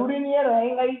जरूरी नहीं है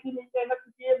रहेगा ही कि नहीं रहेगा,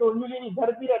 क्योंकि ये जोन्यूलिन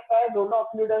इधर भी रहता है दोनों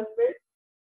ऑक्लूडन्स पे।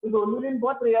 तो जोन्यूलिन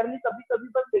बहुत रेयरली कभी कभी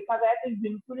बस देखा गया है। तो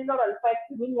विंक्यूलिन और अल्फा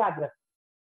एक्टिनिन याद रखें।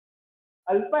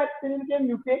 अल्फा एक्टिनिन के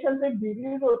म्यूटेशन से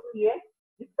डिजीज होती है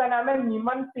जिसका नाम है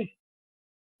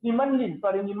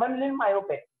निमनलिन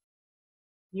मायोपैथी।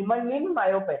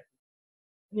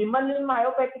 निमनलिन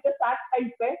मायोपैथी के 7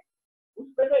 टाइप है,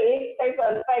 उसमें से एक टाइप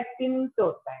अल्फा एक्टिनिन से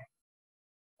होता है।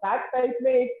 7 टाइप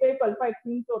में एक टाइप अल्फा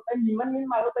एक्टिनिन से होता है। निमनलिन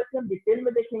मायोपैथी हम डिटेल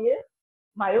में देखेंगे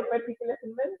मायोपैथी के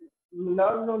लेसन में,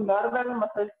 नर्व एंड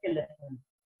मसल्स के लेसन।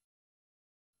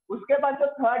 उसके बाद जो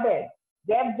थर्ड है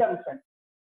गैप जंक्शन।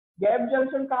 गैप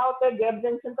जंक्शन कहाँ होता है, गैप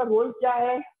जंक्शन का रोल क्या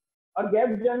है और गैप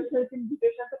जंक्शन की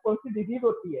म्यूटेशन से कौन सी डिजीज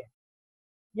होती है,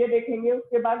 ये देखेंगे।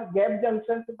 उसके बाद गैप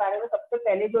जंक्शन के बारे में सबसे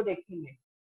पहले जो देखेंगे,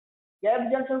 गैप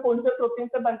जंक्शन कौन से प्रोटीन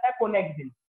से बनता है? कोनेक्सिन।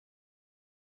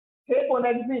 6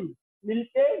 कोनेक्सिन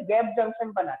मिलके गैप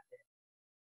जंक्शन बनाते हैं,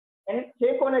 यानी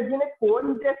 6 कोनेक्सिन एक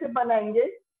कोन जैसे बनाएंगे,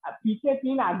 पीछे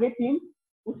 3 आगे 3,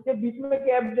 उसके बीच में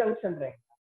गैप जंक्शन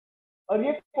रहेगा। और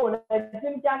ये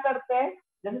कोनेक्सिन क्या करते हैं,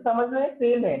 जैसे समझ लो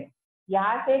सेल है,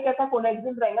 यहाँ से एक ऐसा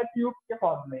कोनेक्सिन रहेगा ट्यूब के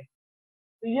फॉर्म में।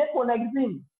 तो ये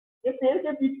कोनेक्सिन ये सेल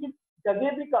के बीच की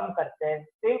जगह भी कम करते हैं,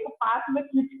 सेल को पास में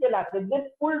खींच के लाते हैं, दे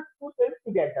पुल to sales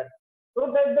together so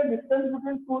that the distance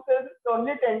between two cells is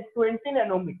only 20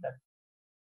 nanometre.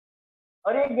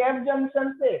 और ये गैप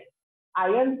जंक्शन से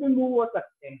आयन भी मूव हो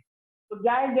सकते हैं। तो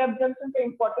क्या है गैप जंक्शन का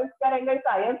इंपॉर्टेंस क्या रहेगा इस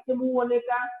आयन के मूव होने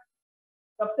का?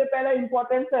 सबसे पहला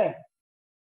इंपॉर्टेंस है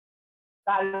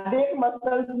कार्डियक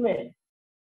मसल्स में,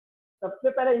 सबसे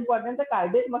पहला इंपॉर्टेंस है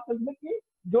कार्डियक मसल्स में कि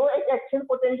जो एक एक्शन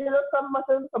पोटेंशियल और सब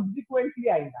मसल सब्सिक्वेंटली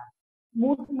आएगा।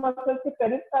 स्मूथ मसल के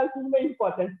पेरिस्टाल्सिस में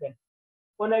इंपॉर्टेंस है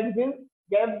कोलेजन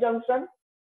गैप जंक्शन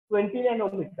 20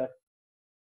 नैनोमीटर।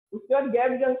 उसके बाद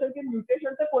गैप जंक्शन के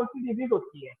म्यूटेशन से कौन सी डिजीज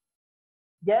होती है?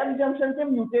 गैप जंक्शन के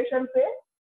म्यूटेशन से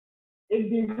एक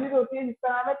डिजीज होती है जिसका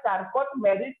नाम है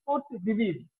चारकोट-मैरी-टूथ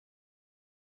डिजीज।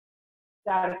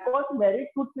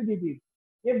 चारकोट-मैरी-टूथ डिजीज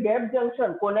ये गैप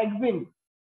जंक्शन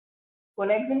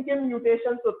कोनेक्सिन के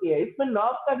म्यूटेशन होती है, इसमें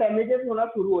नर्व का डैमेजेस होना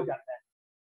शुरू हो जाता है।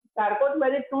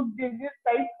 चारकोट-मैरी-टूथ डिजीज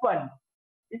टाइप 1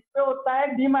 इसमें होता है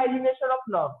demyelination of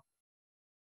nerve.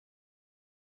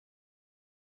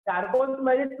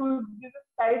 Charcot-Mary-tooth disease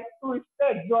type 2 इसमें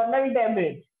एक्सॉर्नल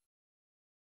डैमेज।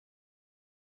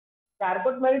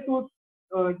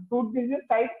 चारकोट-मैरी-टूथ डिजीज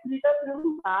टाइप 3 का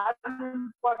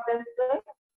इंपॉर्टेंस है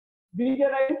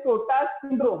डीजराइन-सोटा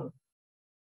syndrome.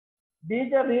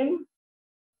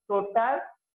 डीजराइन-सोटा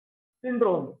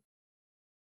syndrome.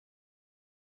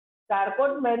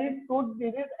 Charcot-Mary-tooth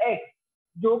disease x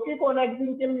जो कि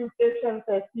कोनेक्सिन के म्यूटेशन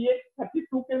से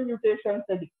CH32 के म्यूटेशन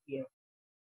से दिखती है।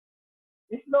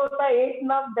 इसमें होता है एक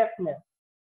नर्व डेफनेस,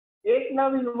 एक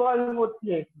नर्व इन्वॉल्व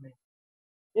होती है इसमें।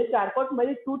 ये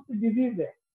चारकोट-मैरी-टूथ डिजीज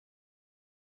है।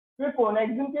 फिर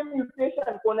कोनेक्सिन के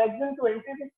म्यूटेशन कोनेक्सिन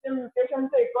 26 के म्यूटेशन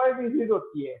से एक और डिजीज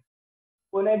होती है।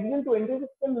 कोनेक्सिन 26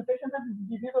 के म्यूटेशन से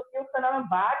डिजीज होती है, उसका नाम है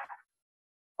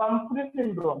BART-Pomfrey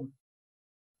syndrome.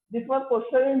 This was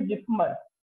question in JIPMER.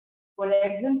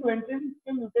 Collagen 26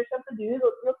 के म्यूटेशन से डिजीज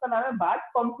होती है, उसका नाम है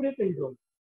बार्ट-पंफ्री सिंड्रोम।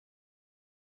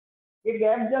 ये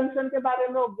गैप जंक्शन के बारे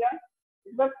में हो गया।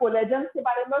 इस बार कोलेजन के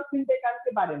बारे में और सिंटेकान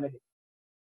के बारे में देखिए।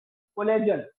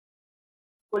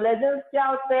 कोलेजन क्या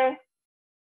होते हैं?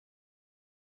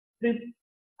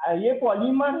 ये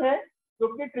पॉलीमर है जो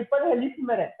कि ट्रिपल हेलिक्स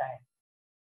में रहता है।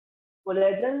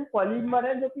 कोलेजन पॉलीमर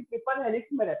है जो कि ट्रिपल हेलिक्स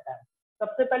में रहता है।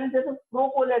 सबसे पहले जैसे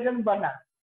प्रोकोलेजन बना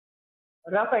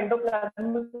रफ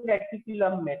एंडोप्लाज्मिक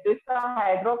रेटिकुलम में, तो इसका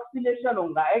हाइड्रोक्सिलेशन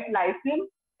होगा eight lysine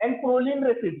and proline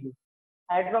residue.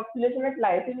 Hydroxylation eight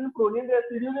lysine and proline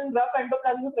residue in rough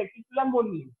endoplasmic reticulum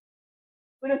only.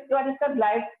 फिर इसके बाद इसका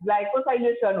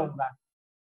ग्लाइकोसाइलेशन होगा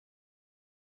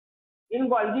इन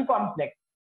गोल्गी कॉम्प्लेक्स।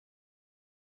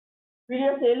 फिर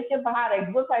ये सेल के बाहर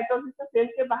एक्सोसाइटोसिस से सेल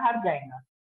के बाहर जाएगा।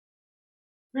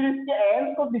 फिर इसके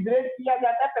एंड को डिग्रेड किया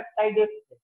जाता है पेप्टाइडेज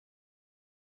से।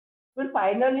 फिर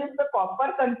फाइनली इसमें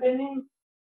copper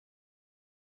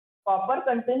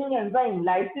containing enzyme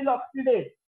lysyl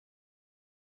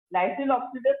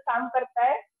oxidase काम करता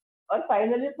है और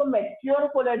फाइनली इसको मैच्योर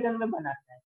कोलेजन में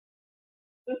बनाता है।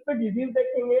 तो इस पर डिजीज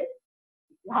देखेंगे।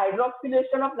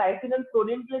 Hydroxylation of lysine and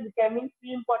proline के लिए विटामिन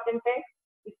सी इंपॉर्टेंट है।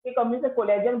 इसकी कमी से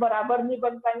कोलेजन बराबर नहीं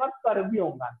बन पाएगा और स्कर भी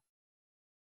होगा।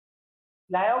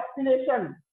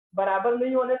 लाइऑक्सिलेशन बराबर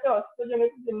नहीं होने से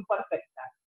ऑस्टियोजेनेसिस इम्परफेक्ट है।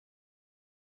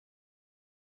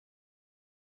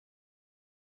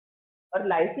 और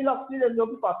लाइसिल ऑक्सीडेज जो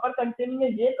कि कॉपर कंटेनिंग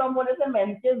है, ये कम होने से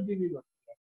मैनकेज डिजीज होती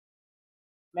है।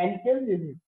 मैनकेज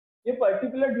डिजीज ये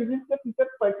पर्टिकुलर डिजीज के फीचर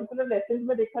पर्टिकुलर लेसन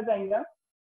में देखा जाएगा।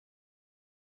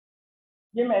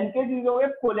 ये मैनकेज डिजीज हो गए।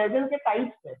 कोलेजन के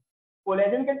टाइप्स है।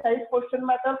 कोलेजन के टाइप क्वेश्चन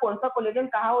में आता है, कौन सा कोलेजन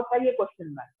कहाँ होता है ये क्वेश्चन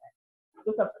में आता है।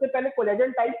 तो सबसे पहले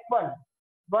कोलेजन टाइप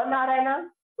 1 आ रहा है ना,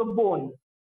 तो बोन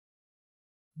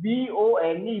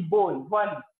BONE बोन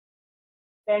 1,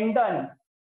 टेंडन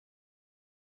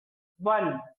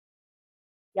 1,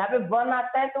 यहाँ पे 1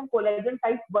 आता है तो कोलेजन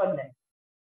टाइप 1 है।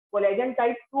 कोलेजन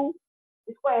टाइप 2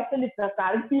 इसको ऐसे लिखना,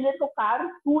 कार्टिलेज को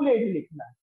कार्टूलेज लिखना,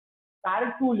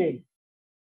 कार्टूलेज।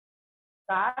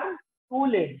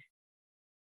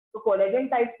 तो कोलेजन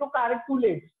टाइप 2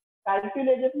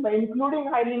 कार्टिलेजेस में इंक्लूडिंग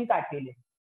हाइलिन कार्टिलेज।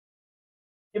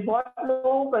 ये बहुत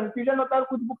लोगों को कंफ्यूजन होता है,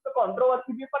 कुछ बुक पे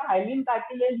कंट्रोवर्सी भी, पर हाइलिन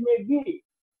कार्टिलेज में भी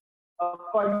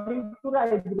अकॉर्डिंग टू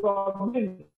हाइड्रोबिन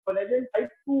कोलेजन टाइप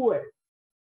 2 है।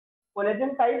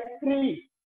 कोलेजन टाइप 3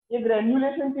 ये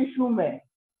ग्रेन्युलेशन टिश्यू में,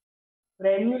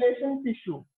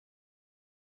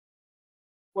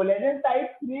 कोलेजन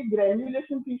टाइप 3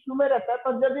 ग्रेन्युलेशन टिश्यू में रहता है।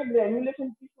 पर जब ये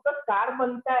ग्रेन्युलेशन टिश्यू का स्कार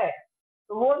बनता है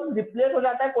तो वो रिप्लेस हो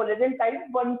जाता है कोलेजन टाइप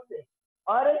 1 से।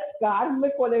 और स्कार में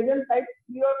कोलेजन टाइप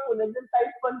 3 और कोलेजन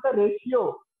टाइप 1 का रेशियो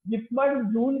जिपमर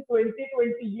जून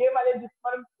 2020 ये वाले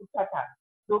जिपमर पूछा था,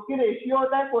 जो कि रेशियो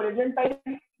होता है कोलेजन टाइप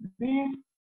 3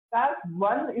 का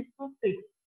 1:6,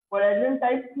 कोलेजन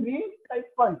टाइप 3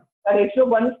 टाइप 1 का रेशियो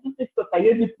 1:6 होता है।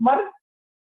 ये जिप्मर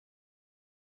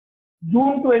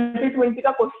जून 2020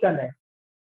 का क्वेश्चन है।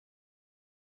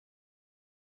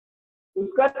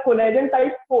 उसका कोलेजन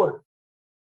टाइप 4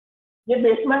 ये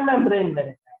बेसमेंट मेम्ब्रेन में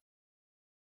रहता है।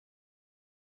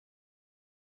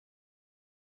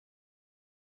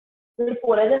 फिर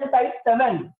कोलेजन टाइप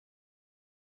 7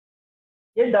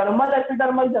 ये डर्मल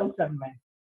एपिडर्मल जंक्शन में।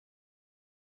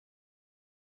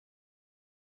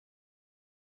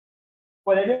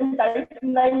 कोलेजन टाइप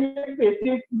 9 ये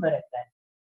फेसिस में रहता है,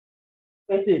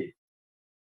 फेसिस।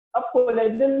 अब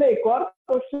कोलेजन में एक और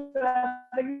क्वेश्चन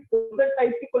है कि कौन से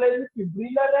टाइप की कोलेजन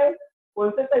फिब्रिलर है, कौन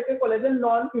से टाइप के कोलेजन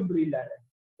नॉन फिब्रिलर है।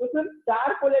 तो सिर्फ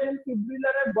 4 कोलेजन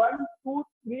फिब्रिलर है, 1, 2,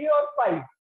 3 और 5।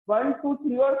 1, 2,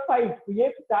 3 और 5 ये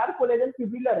 4 कोलेजन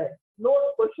फिब्रिलर है। नो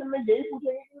क्वेश्चन में यही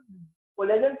पूछेंगे कि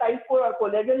कोलेजन टाइप 4 और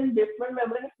कोलेजन बेसमेंट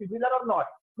मेम्ब्रेन फिब्रिलर और नॉट,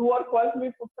 ट्रू और फॉल्स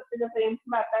में पूछ सकते हैं, जैसे एम्स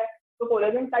में आता है। तो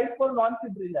कोलेजन टाइप 4 नॉन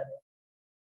फिब्रिलर है।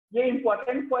 ये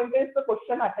इंपॉर्टेंट पॉइंट है, इस पर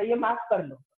क्वेश्चन आता है, ये मार्क कर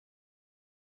लो।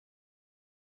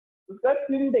 उसका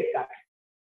स्लिम देखा है,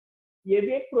 ये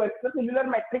भी एक प्रोएक्स्ट्रासेल्युलर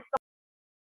मैट्रिक्स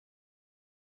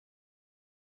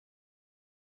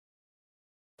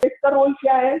का रोल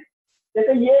क्या है।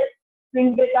 जैसे ये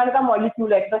सिंडेकान का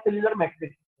मॉलिक्यूल है एक्स्ट्रासेल्युलर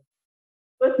मैट्रिक्स,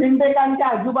 तो सिंडेकान के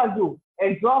आजू बाजू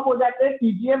एड्रॉप हो जाते हैं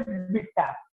TGF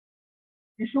beta,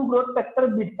 tissue growth factor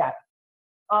beta,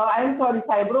 I'm sorry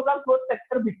fibroblast growth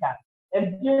factor beta,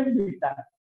 FGF beta.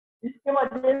 इसके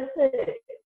वजह से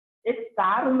एक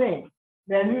तार में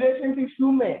ग्रेन्युलेशन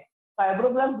टिश्यू में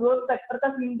फाइब्रोब्लास्ट ग्रोथ फैक्टर का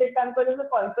सिंडेकान की वजह से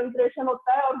कॉन्सेंट्रेशन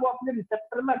होता है और वो अपने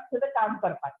रिसेप्टर में अच्छे से काम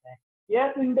कर पाता है।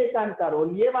 यह सिंडेकान का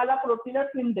रोल, ये वाला प्रोटीन है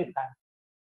सिंडेकान।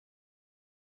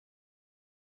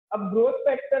 अब ग्रोथ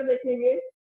फैक्टर देखेंगे।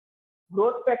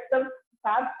 ग्रोथ फैक्टर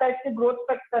 7 टाइप के ग्रोथ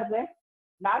फैक्टर है।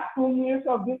 Last 2 minutes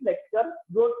of this lecture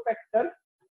growth factor.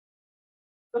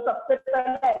 तो सबसे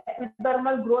पहले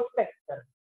epidermal growth factor.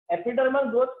 Epidermal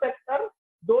growth factor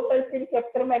 2 type के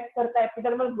रिसेप्टर में एक्ट करता है।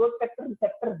 Epidermal growth factor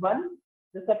receptor 1,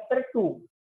 receptor 2।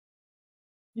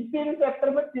 इसी रिसेप्टर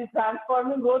में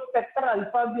ट्रांसफॉर्मिंग ग्रोथ फैक्टर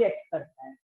अल्फा भी एक्ट करता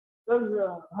है। तो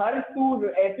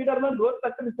HER2 epidermal growth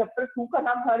factor receptor 2 का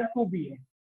नाम HER2 भी है।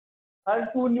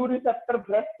 HER2 neu receptor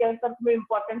breast cancer में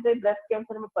इंपॉर्टेंट है, ब्रेस्ट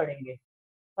कैंसर में पढ़ेंगे।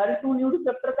 HER2 न्यू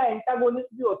रिसेप्टर का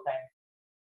एंटागोनिस्ट भी होता है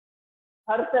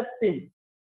हर्सेप्टिन।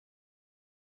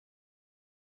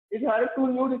 इस HER2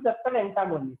 न्यू रिसेप्टर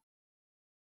एंटागोनिस्ट।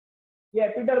 ये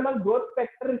एपिडर्मल ग्रोथ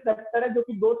फैक्टर रिसेप्टर है जो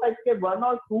कि 2 टाइप के 1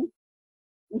 और 2।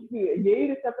 उसी यही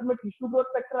रिसेप्टर में टिश्यू ग्रोथ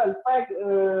फैक्टर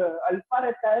अल्फा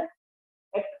रहता है,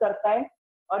 एक्ट करता है।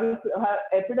 और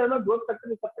एपिडर्मल ग्रोथ फैक्टर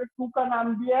रिसेप्टर 2 का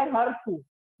नाम भी है HER2,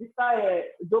 इसका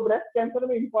जो ब्रेस्ट कैंसर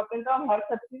में इंपॉर्टेंट है,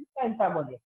 हर्सेप्टिन का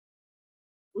एंटागोनिस्ट।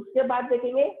 उसके बाद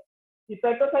देखेंगे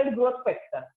hepatocyte growth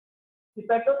factor.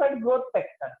 Hepatocyte growth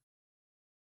factor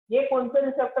ये कौन से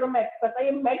रिसेप्टर में एक्ट करता है?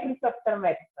 ये MET रिसेप्टर में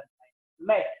एक्ट करता है।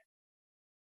 MET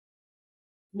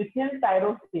methyl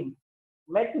tyrosine,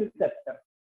 MET receptor.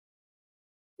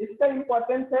 इसका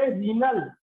इंपॉर्टेंस है रीनल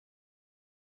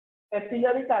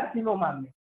पेपिलरी कार्सिनोमा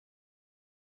में।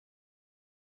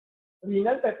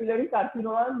 रीनल पेपिलरी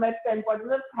कार्सिनोमा में MET का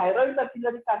इंपॉर्टेंस है। थायराइड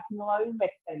पेपिलरी कार्सिनोमा में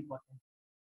MET का इंपॉर्टेंस।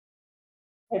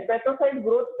 हेपेटोसाइट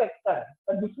ग्रोथ फैक्टर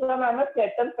का दूसरा नाम है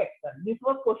scatter factor. This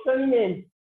was question in AIIMS.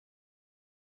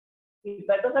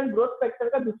 Hepatocyte growth factor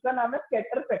का दूसरा नाम है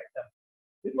scatter factor.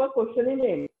 This was question in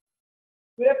AIIMS.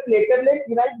 फिर platelet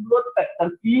derived growth factor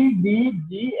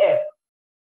PDGF।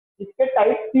 इसके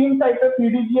टाइप 3 टाइप है,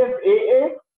 PDGF AA,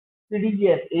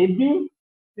 PDGF AB,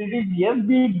 PDGF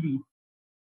BB।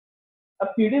 अब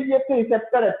PDGF के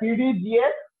रिसेप्टर है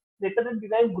PDGF platelet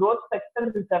derived growth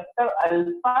factor receptor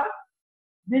alpha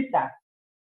beta.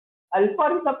 Alpha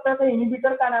receptor का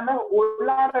inhibitor का नाम है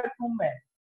ओलारटुमेब।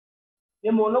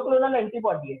 ये मोनोक्लोनल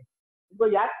एंटीबॉडी है। इसको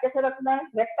याद कैसे रखना है?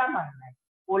 रट्टा मारना है।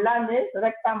 ओला ने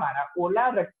रट्टा मारा,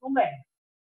 ओलारटुमेब,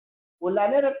 ओला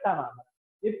ने रट्टा मारा।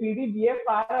 ये PDGF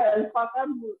अल्फा का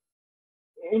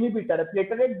इनहिबिटर है,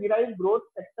 platelet derived growth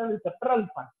factor receptor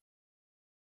alpha.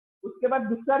 उसके बाद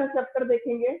दूसरा रिसेप्टर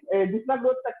देखेंगे, दूसरा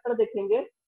ग्रोथ फैक्टर देखेंगे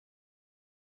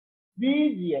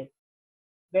VEGF,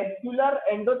 vascular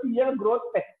endothelial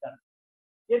growth factor.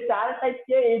 ये 4 टाइप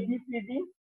के ABCD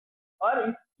और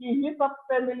इसकी ही सब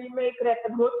फैमिली में एक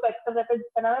ग्रोथ फैक्टर रहता है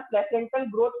जिसका नाम है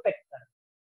placental growth factor.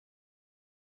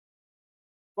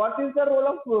 What is the role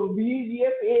of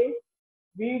VEGF-A?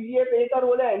 VEGF-A का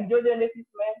रोल है एंजियोजेनेसिस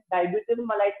में, डायबिटीज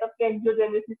मेलाइटस के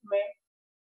एंजियोजेनेसिस में,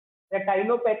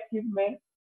 रेटाइनोपैथीज में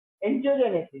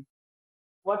angiogenesis.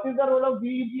 What is the role of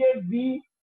VEGF-B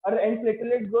और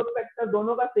प्लेटलेट ग्रोथ फैक्टर?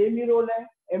 दोनों का सेम ही रोल है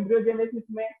एम्ब्रियोजेनेसिस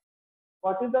में।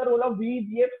 What is the role of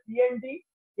VEGF C and D?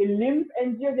 ये लिम्फ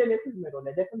एंजियोजेनेसिस में रोल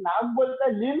है, जैसे नाम बोलता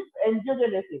है लिम्फ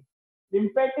एंजियोजेनेसिस,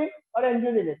 लिम्फेटिक और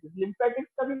एंजियोजेनेसिस। लिम्फेटिक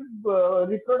का भी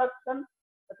रिप्रोडक्शन,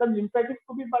 मतलब लिम्फेटिक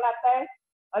को भी बढ़ाता है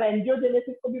और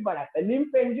एंजियोजेनेसिस को भी बढ़ाता है।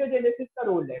 लिम्फ एंजियोजेनेसिस का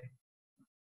रोल है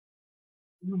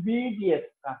VEGF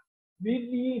का।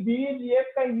 VEGF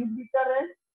का इनहिबिटर है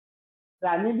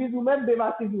रानीबिजुमेब,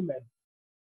 बेवासीजुमेब।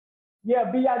 ये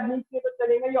अभी याद नहीं किए तो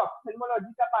चलेगा, ये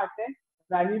ऑप्थेल्मोलॉजी का पार्ट है,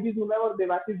 रानीबिजुमेब और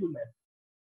बेवासीजुमेब।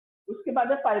 उसके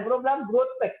बाद है fibroblast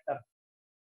growth factor.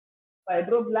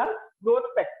 Fibroblast growth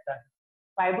factor,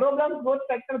 fibroblast growth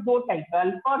factor दो टाइप है,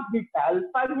 अल्फा और beta.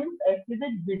 Alpha means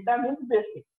acidic, beta means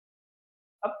basic.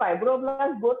 अब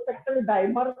फाइब्रोब्लास्ट ग्रोथ फैक्टर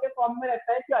डाइमर के फॉर्म में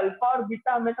रहता है कि अल्फा और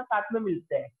बीटा हमेशा साथ में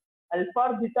मिलते हैं, अल्फा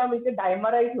और बीटा मिलकर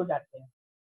डाइमराइज हो जाते हैं।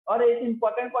 और एक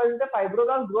इंपॉर्टेंट पॉइंट है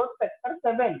fibroblast growth factor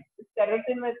 7,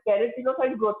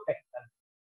 कैरेटिनोसाइट growth factor.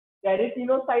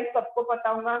 कैरेटिनोसाइट सबको पता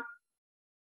होगा,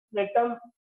 स्ट्रेटम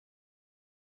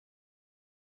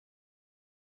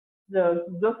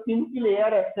जो स्किन की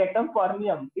लेयर है, स्ट्रेटम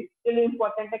कॉर्नियम, इसके लिए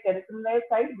इंपॉर्टेंट है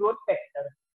कैरेटिनोसाइट ग्रोथ फैक्टर।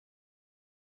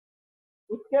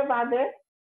 उसके बाद है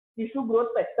tissue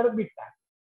growth factor beta.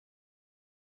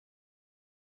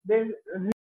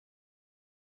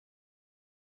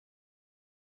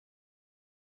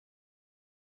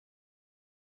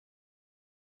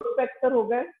 Factor हो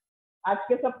गए, आज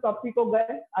के सब टॉपिक हो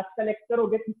गए, आज का लेक्चर हो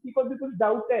गया। किसी को भी कुछ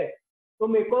डाउट है तो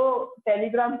मेरे को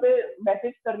टेलीग्राम पे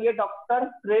मैसेज करिए, डॉक्टर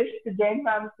श्रेष्ठ जैन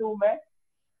नाम से हूं मैं,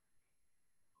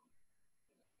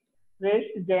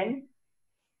 श्रेष्ठ जैन,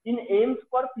 इन AIIMS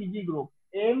for PG group,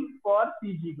 M for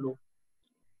PG group.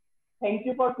 Thank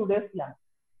you for today's class.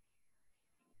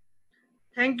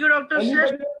 Thank you, Dr.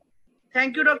 Shrestha.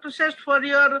 Thank you, Dr. Shrestha, for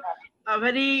your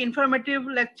very informative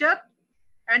lecture.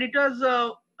 And it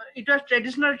was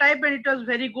traditional type, and it was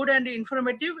very good and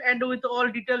informative, and with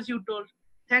all details you told.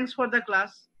 Thanks for the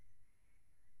class.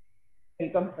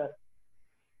 Welcome, sir.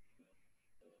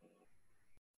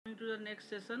 Going to the next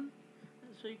session,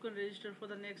 so you can register for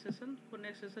the next session. For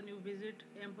next session, you visit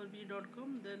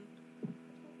m4p.com, then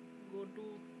go to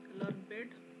learn paid,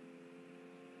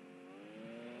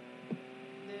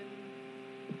 then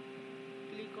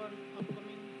click on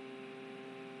upcoming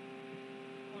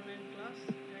online class,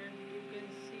 and you can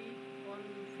see on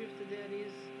 5th there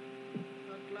is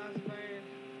a class by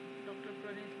Dr.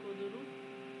 Pranit Koduru,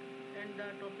 and the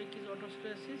topic is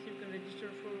autostenosis. You can register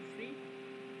for free,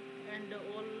 and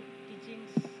all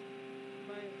teachings